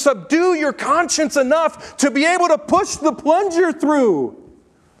then to subdue your conscience enough to be able to push the plunger through.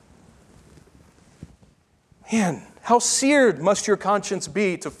 Man, how seared must your conscience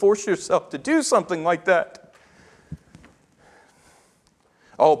be to force yourself to do something like that?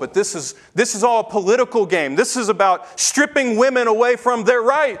 Oh, but this is all a political game. This is about stripping women away from their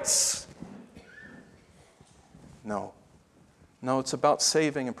rights. No, it's about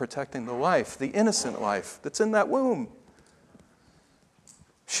saving and protecting the life, the innocent life that's in that womb.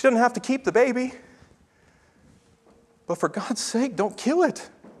 She doesn't have to keep the baby. But for God's sake, don't kill it.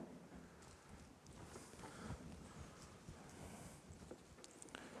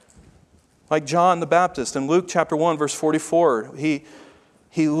 Like John the Baptist in Luke chapter 1, verse 44,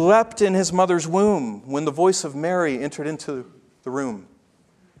 he leapt in his mother's womb when the voice of Mary entered into the room.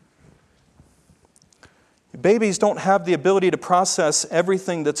 Babies don't have the ability to process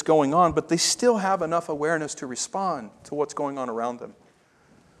everything that's going on, but they still have enough awareness to respond to what's going on around them.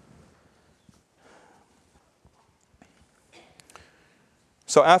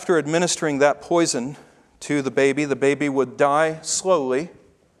 So after administering that poison to the baby would die slowly,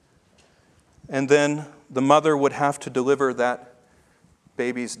 and then the mother would have to deliver that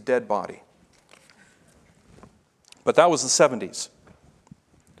baby's dead body. But that was the 70s.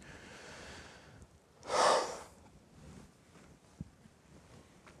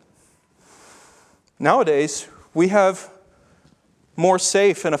 Nowadays, we have more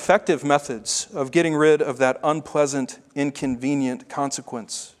safe and effective methods of getting rid of that unpleasant, inconvenient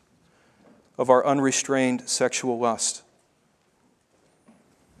consequence of our unrestrained sexual lust.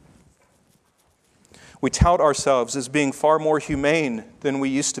 We tout ourselves as being far more humane than we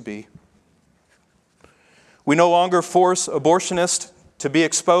used to be. We no longer force abortionists to be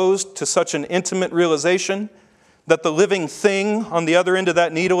exposed to such an intimate realization that the living thing on the other end of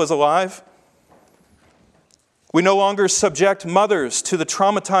that needle is alive. We no longer subject mothers to the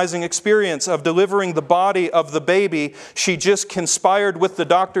traumatizing experience of delivering the body of the baby she just conspired with the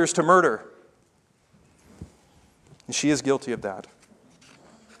doctors to murder. And she is guilty of that.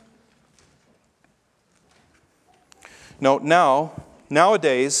 No,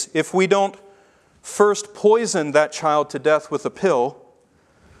 nowadays, if we don't first poison that child to death with a pill,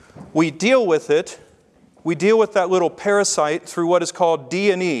 we deal with that little parasite through what is called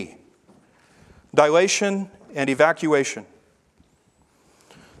D&E, dilation and evacuation.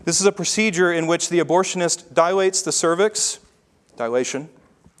 This is a procedure in which the abortionist dilates the cervix, dilation,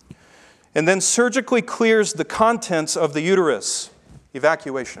 and then surgically clears the contents of the uterus,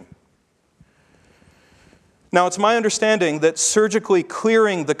 evacuation. Now, it's my understanding that surgically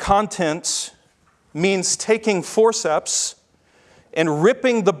clearing the contents means taking forceps and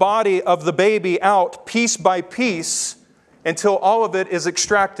ripping the body of the baby out piece by piece until all of it is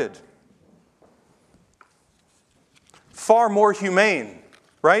extracted. Far more humane,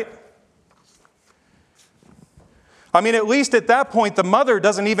 right? I mean, at least at that point, the mother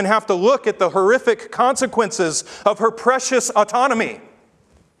doesn't even have to look at the horrific consequences of her precious autonomy.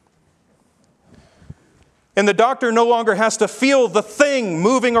 And the doctor no longer has to feel the thing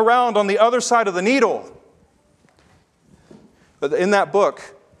moving around on the other side of the needle. But in that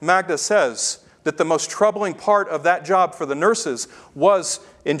book, Magda says that the most troubling part of that job for the nurses was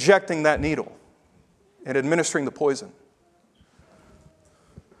injecting that needle and administering the poison.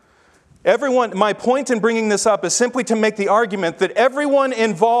 My point in bringing this up is simply to make the argument that everyone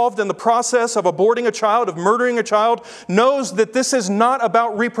involved in the process of aborting a child, of murdering a child, knows that this is not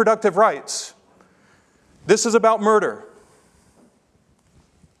about reproductive rights. This is about murder.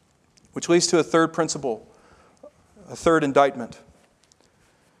 Which leads to a third principle, a third indictment.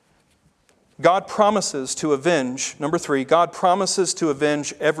 God promises to avenge, number 3, God promises to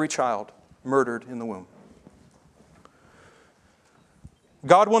avenge every child murdered in the womb.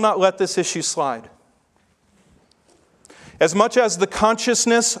 God will not let this issue slide. As much as the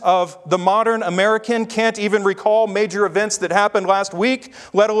consciousness of the modern American can't even recall major events that happened last week,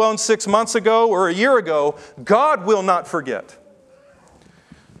 let alone 6 months ago or a year ago, God will not forget.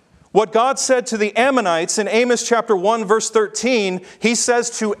 What God said to the Ammonites in Amos chapter 1, verse 13, He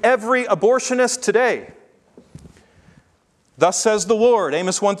says to every abortionist today. Thus says the Lord,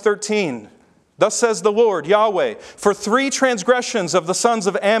 Amos 1:13. Thus says the Lord, Yahweh, for 3 transgressions of the sons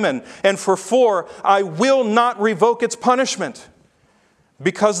of Ammon, and for 4, I will not revoke its punishment,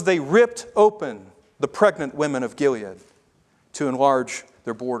 because they ripped open the pregnant women of Gilead to enlarge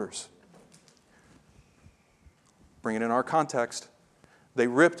their borders. Bring it in our context. They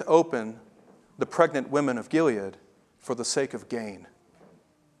ripped open the pregnant women of Gilead for the sake of gain,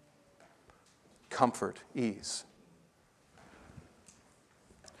 comfort, ease.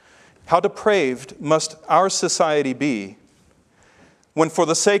 How depraved must our society be when, for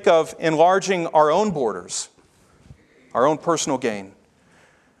the sake of enlarging our own borders, our own personal gain,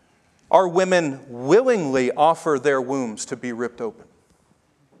 our women willingly offer their wombs to be ripped open?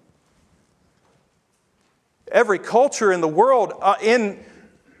 Every culture in the world, in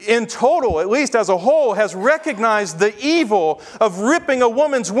total, at least as a whole, has recognized the evil of ripping a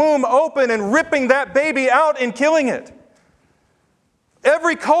woman's womb open and ripping that baby out and killing it.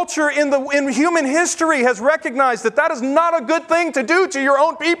 Every culture in human history has recognized that that is not a good thing to do to your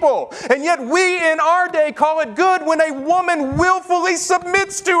own people. And yet we in our day call it good when a woman willfully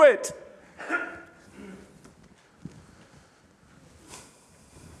submits to it.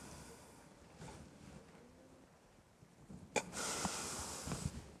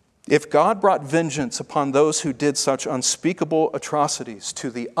 If God brought vengeance upon those who did such unspeakable atrocities to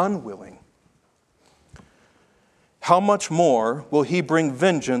the unwilling, how much more will He bring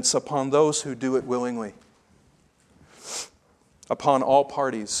vengeance upon those who do it willingly, upon all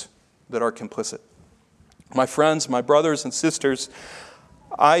parties that are complicit? My friends, my brothers and sisters,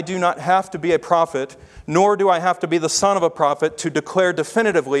 I do not have to be a prophet, nor do I have to be the son of a prophet to declare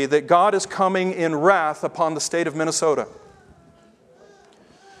definitively that God is coming in wrath upon the state of Minnesota.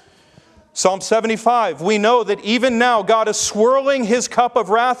 Psalm 75, we know that even now God is swirling His cup of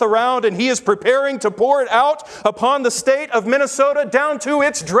wrath around, and He is preparing to pour it out upon the state of Minnesota down to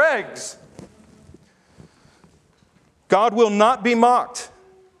its dregs. God will not be mocked.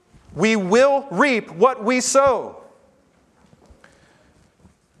 We will reap what we sow.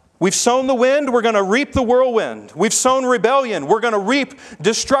 We've sown the wind, we're going to reap the whirlwind. We've sown rebellion, we're going to reap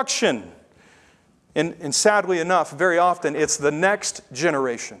destruction. And sadly enough, very often it's the next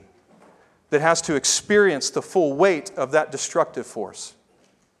generation that has to experience the full weight of that destructive force.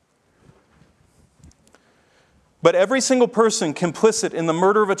 But every single person complicit in the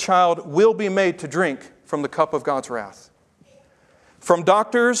murder of a child will be made to drink from the cup of God's wrath. From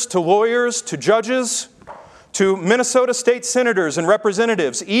doctors to lawyers to judges to Minnesota state senators and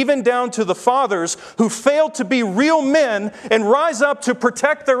representatives, even down to the fathers who failed to be real men and rise up to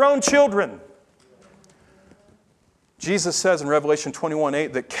protect their own children. Jesus says in Revelation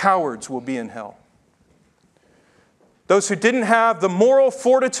 21:8 that cowards will be in hell. Those who didn't have the moral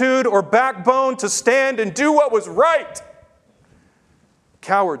fortitude or backbone to stand and do what was right,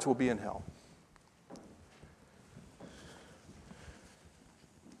 cowards will be in hell.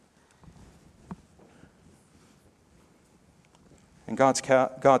 And God's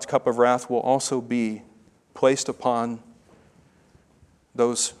cup of wrath will also be placed upon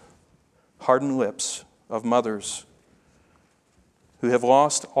those hardened lips of mothers who have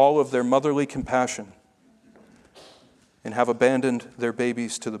lost all of their motherly compassion and have abandoned their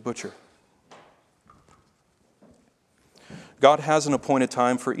babies to the butcher. God has an appointed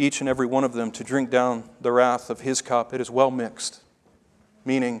time for each and every one of them to drink down the wrath of His cup. It is well mixed,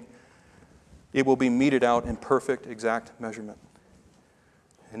 meaning it will be meted out in perfect, exact measurement.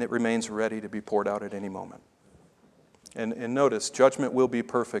 And it remains ready to be poured out at any moment. And notice, judgment will be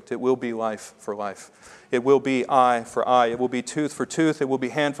perfect. It will be life for life. It will be eye for eye. It will be tooth for tooth. It will be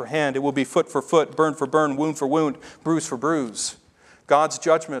hand for hand. It will be foot for foot, burn for burn, wound for wound, bruise for bruise. God's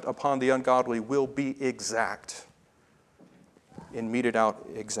judgment upon the ungodly will be exact and meted out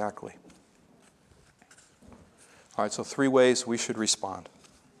exactly. All right, so 3 ways we should respond.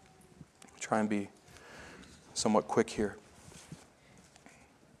 I'll try and be somewhat quick here.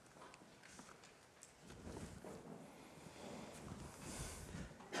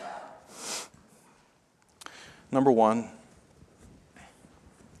 Number 1,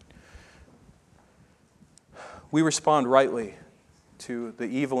 we respond rightly to the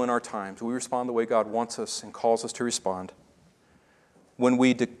evil in our times. We respond the way God wants us and calls us to respond. When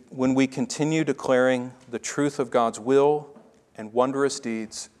we continue declaring the truth of God's will and wondrous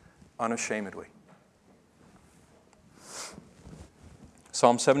deeds unashamedly.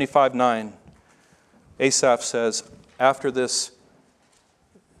 Psalm 75:9, Asaph says, after this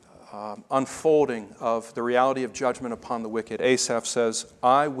unfolding of the reality of judgment upon the wicked, Asaph says,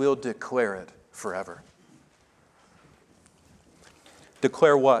 I will declare it forever.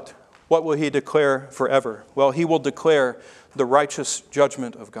 Declare what? What will he declare forever? Well, he will declare the righteous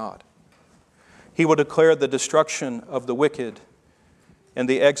judgment of God. He will declare the destruction of the wicked and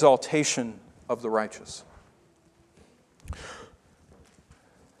the exaltation of the righteous.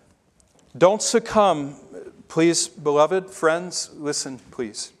 Don't succumb, please, beloved friends, listen,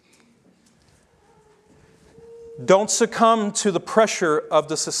 please. Don't succumb to the pressure of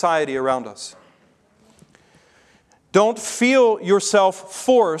the society around us. Don't feel yourself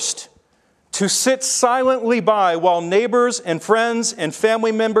forced to sit silently by while neighbors and friends and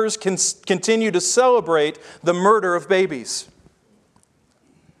family members can continue to celebrate the murder of babies.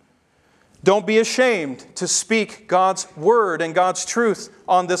 Don't be ashamed to speak God's word and God's truth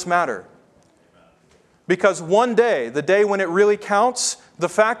on this matter. Because one day, the day when it really counts, the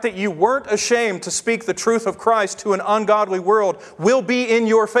fact that you weren't ashamed to speak the truth of Christ to an ungodly world will be in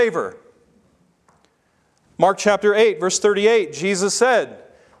your favor. Mark chapter 8, verse 38, Jesus said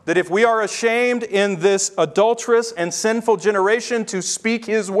that if we are ashamed in this adulterous and sinful generation to speak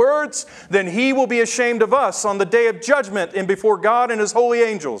His words, then He will be ashamed of us on the day of judgment and before God and His holy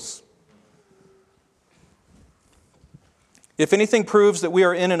angels. If anything proves that we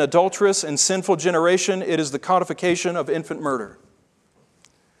are in an adulterous and sinful generation, it is the codification of infant murder.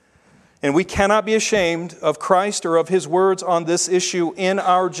 And we cannot be ashamed of Christ or of His words on this issue in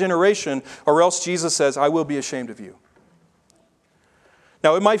our generation, or else Jesus says, I will be ashamed of you.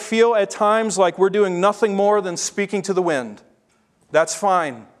 Now, it might feel at times like we're doing nothing more than speaking to the wind. That's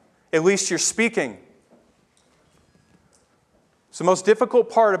fine. At least you're speaking. So the most difficult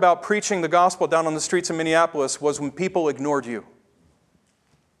part about preaching the gospel down on the streets of Minneapolis was when people ignored you.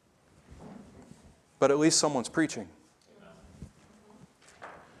 But at least someone's preaching.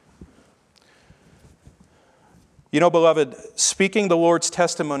 You know, beloved, speaking the Lord's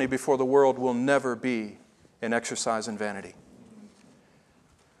testimony before the world will never be an exercise in vanity.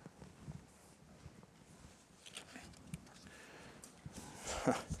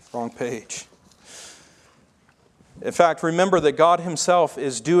 Wrong page. In fact, remember that God Himself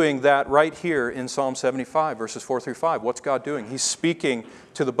is doing that right here in Psalm 75, verses 4 through 5. What's God doing? He's speaking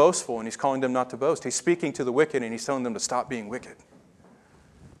to the boastful and He's calling them not to boast. He's speaking to the wicked and He's telling them to stop being wicked.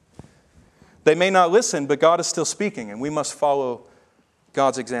 They may not listen, but God is still speaking, and we must follow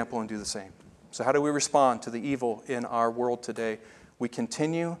God's example and do the same. So how do we respond to the evil in our world today? We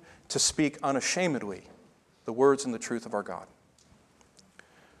continue to speak unashamedly the words and the truth of our God.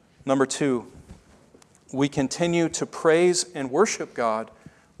 Number 2, we continue to praise and worship God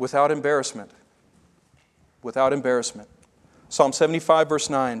without embarrassment. Without embarrassment. Psalm 75, verse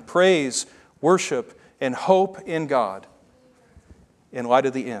 9, praise, worship, and hope in God in light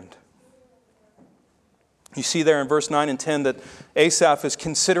of the end. You see there in verse 9 and 10 that Asaph is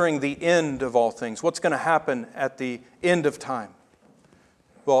considering the end of all things. What's going to happen at the end of time?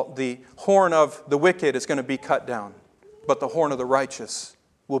 Well, the horn of the wicked is going to be cut down, but the horn of the righteous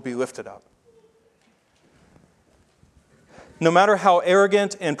will be lifted up. No matter how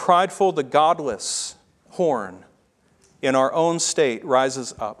arrogant and prideful the godless horn in our own state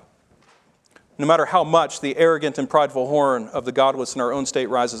rises up, no matter how much the arrogant and prideful horn of the godless in our own state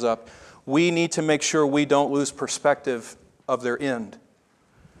rises up, we need to make sure we don't lose perspective of their end.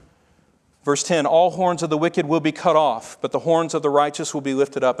 Verse 10, all horns of the wicked will be cut off, but the horns of the righteous will be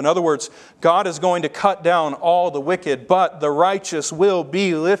lifted up. In other words, God is going to cut down all the wicked, but the righteous will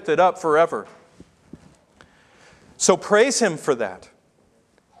be lifted up forever. So praise Him for that.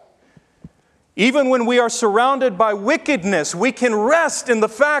 Even when we are surrounded by wickedness, we can rest in the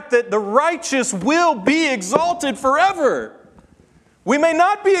fact that the righteous will be exalted forever. We may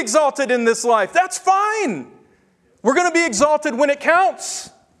not be exalted in this life. That's fine. We're going to be exalted when it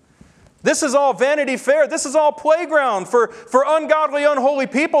counts. This is all Vanity Fair. This is all playground for ungodly, unholy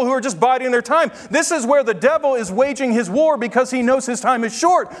people who are just biding their time. This is where the devil is waging his war because he knows his time is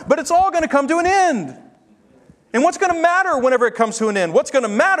short. But it's all going to come to an end. And what's going to matter whenever it comes to an end? What's going to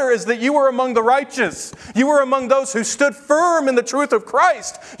matter is that you were among the righteous. You were among those who stood firm in the truth of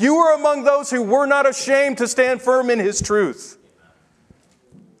Christ. You were among those who were not ashamed to stand firm in His truth.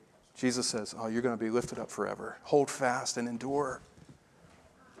 Jesus says, oh, you're going to be lifted up forever. Hold fast and endure.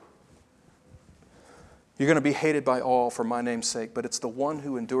 You're going to be hated by all for my name's sake, but it's the one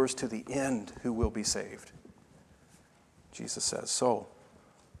who endures to the end who will be saved. Jesus says. So,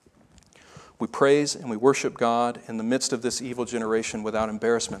 we praise and we worship God in the midst of this evil generation without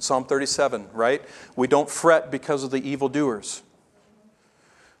embarrassment. Psalm 37, right? We don't fret because of the evildoers.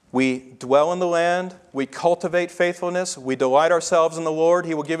 We dwell in the land. We cultivate faithfulness. We delight ourselves in the Lord.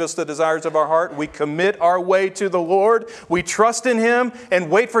 He will give us the desires of our heart. We commit our way to the Lord. We trust in Him and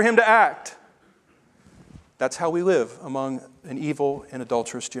wait for Him to act. That's how we live among an evil and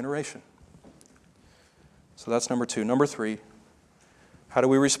adulterous generation. So that's number 2. Number 3, how do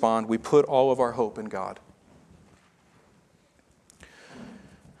we respond? We put all of our hope in God.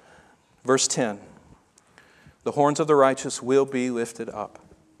 Verse 10, the horns of the righteous will be lifted up.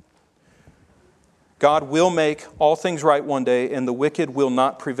 God will make all things right one day, and the wicked will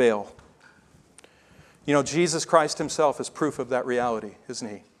not prevail. You know, Jesus Christ Himself is proof of that reality, isn't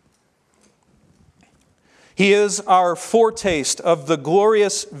He? He is our foretaste of the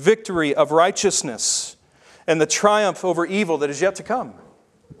glorious victory of righteousness and the triumph over evil that is yet to come.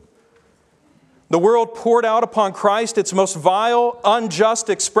 The world poured out upon Christ its most vile, unjust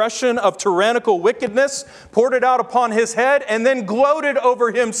expression of tyrannical wickedness, poured it out upon His head, and then gloated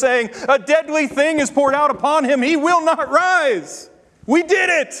over Him, saying, "A deadly thing is poured out upon Him. He will not rise. We did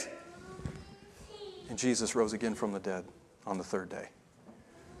it." And Jesus rose again from the dead on the 3rd day.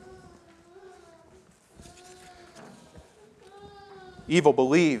 Evil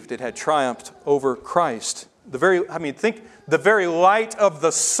believed it had triumphed over Christ. The very light of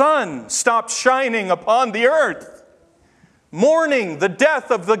the sun stopped shining upon the earth, mourning the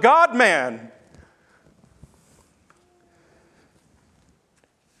death of the God-man.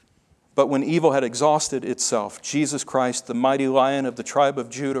 But when evil had exhausted itself, Jesus Christ, the mighty Lion of the tribe of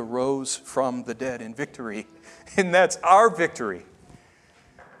Judah, rose from the dead in victory. And that's our victory.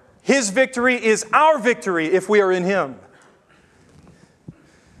 His victory is our victory if we are in Him.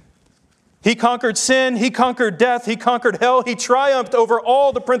 He conquered sin, He conquered death, He conquered hell. He triumphed over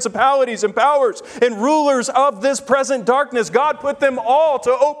all the principalities and powers and rulers of this present darkness. God put them all to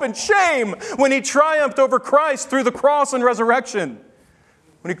open shame when He triumphed over Christ through the cross and resurrection.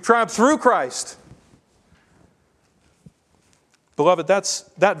 When He triumphed through Christ. Beloved,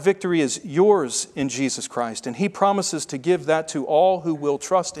 that victory is yours in Jesus Christ, and He promises to give that to all who will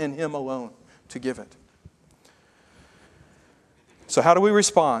trust in Him alone to give it. So how do we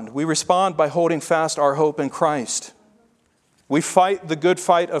respond? We respond by holding fast our hope in Christ. We fight the good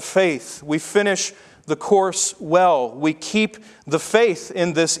fight of faith. We finish the course well. We keep the faith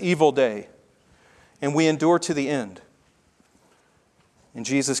in this evil day. And we endure to the end. And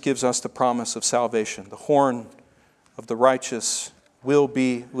Jesus gives us the promise of salvation. The horn of the righteous will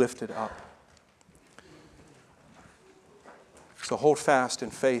be lifted up. So hold fast in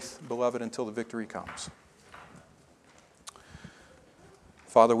faith, beloved, until the victory comes.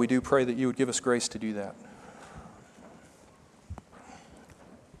 Father, we do pray that You would give us grace to do that.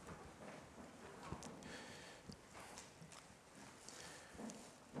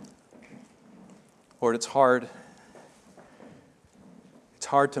 Lord, it's hard. It's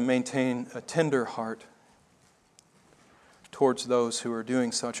hard to maintain a tender heart towards those who are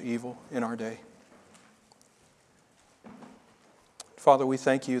doing such evil in our day. Father, we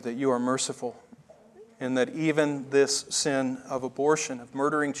thank You that You are merciful, and that even this sin of abortion, of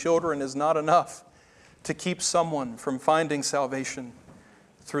murdering children, is not enough to keep someone from finding salvation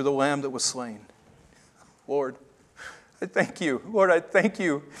through the Lamb that was slain. Lord, I thank You. Lord, I thank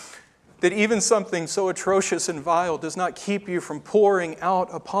You that even something so atrocious and vile does not keep You from pouring out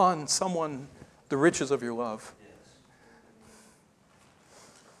upon someone the riches of Your love.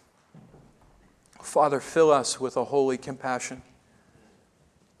 Father, fill us with a holy compassion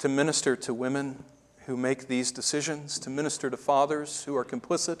to minister to women who make these decisions, to minister to fathers who are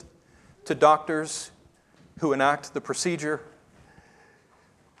complicit, to doctors who enact the procedure,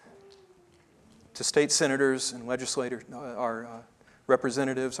 to state senators and legislators, our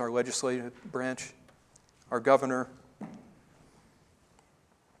representatives, our legislative branch, our governor,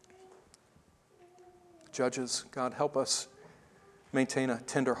 judges. God, help us maintain a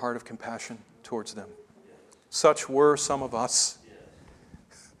tender heart of compassion towards them. Such were some of us.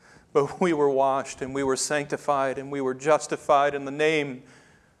 But we were washed and we were sanctified and we were justified in the name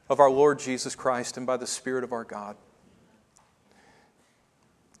of our Lord Jesus Christ and by the Spirit of our God.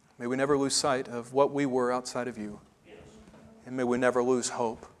 May we never lose sight of what we were outside of You. And may we never lose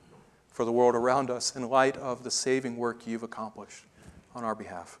hope for the world around us in light of the saving work You've accomplished on our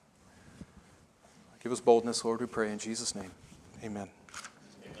behalf. Give us boldness, Lord, we pray in Jesus' name. Amen.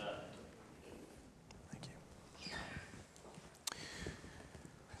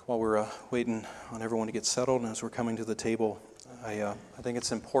 While we're waiting on everyone to get settled and as we're coming to the table, I think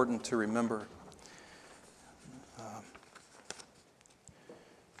it's important to remember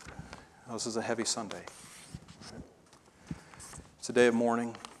this is a heavy Sunday. It's a day of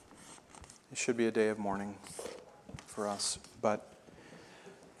mourning. It should be a day of mourning for us, but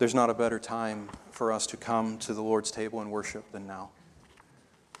there's not a better time for us to come to the Lord's table and worship than now.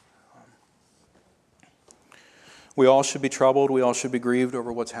 We all should be troubled. We all should be grieved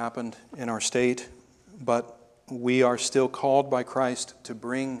over what's happened in our state, but we are still called by Christ to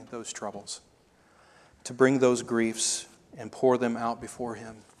bring those troubles, to bring those griefs and pour them out before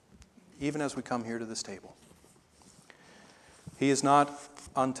Him, even as we come here to this table. He is not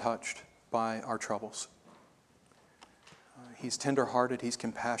untouched by our troubles. He's tender-hearted, He's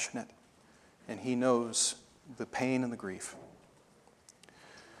compassionate, and He knows the pain and the grief.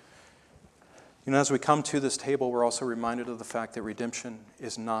 You know, as we come to this table, we're also reminded of the fact that redemption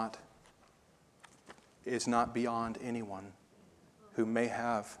is not beyond anyone who may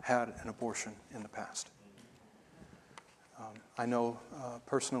have had an abortion in the past. I know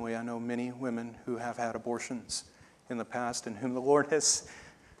personally, I know many women who have had abortions in the past and whom the Lord has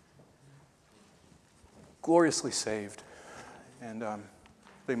gloriously saved. And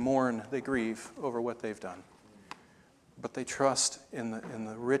they mourn, they grieve over what they've done. But they trust in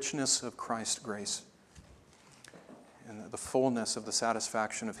the richness of Christ's grace and the fullness of the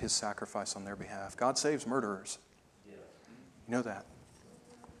satisfaction of His sacrifice on their behalf. God saves murderers. You know that.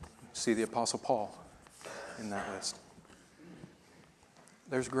 See the Apostle Paul in that list.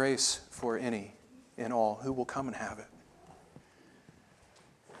 There's grace for any and all who will come and have it.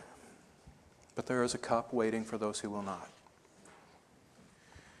 But there is a cup waiting for those who will not.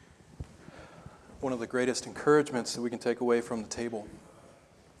 One of the greatest encouragements that we can take away from the table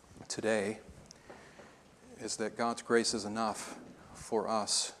today is that God's grace is enough for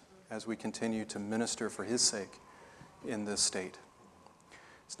us as we continue to minister for His sake in this state.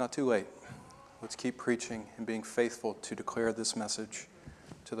 It's not too late. Let's keep preaching and being faithful to declare this message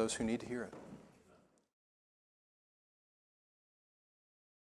to those who need to hear it.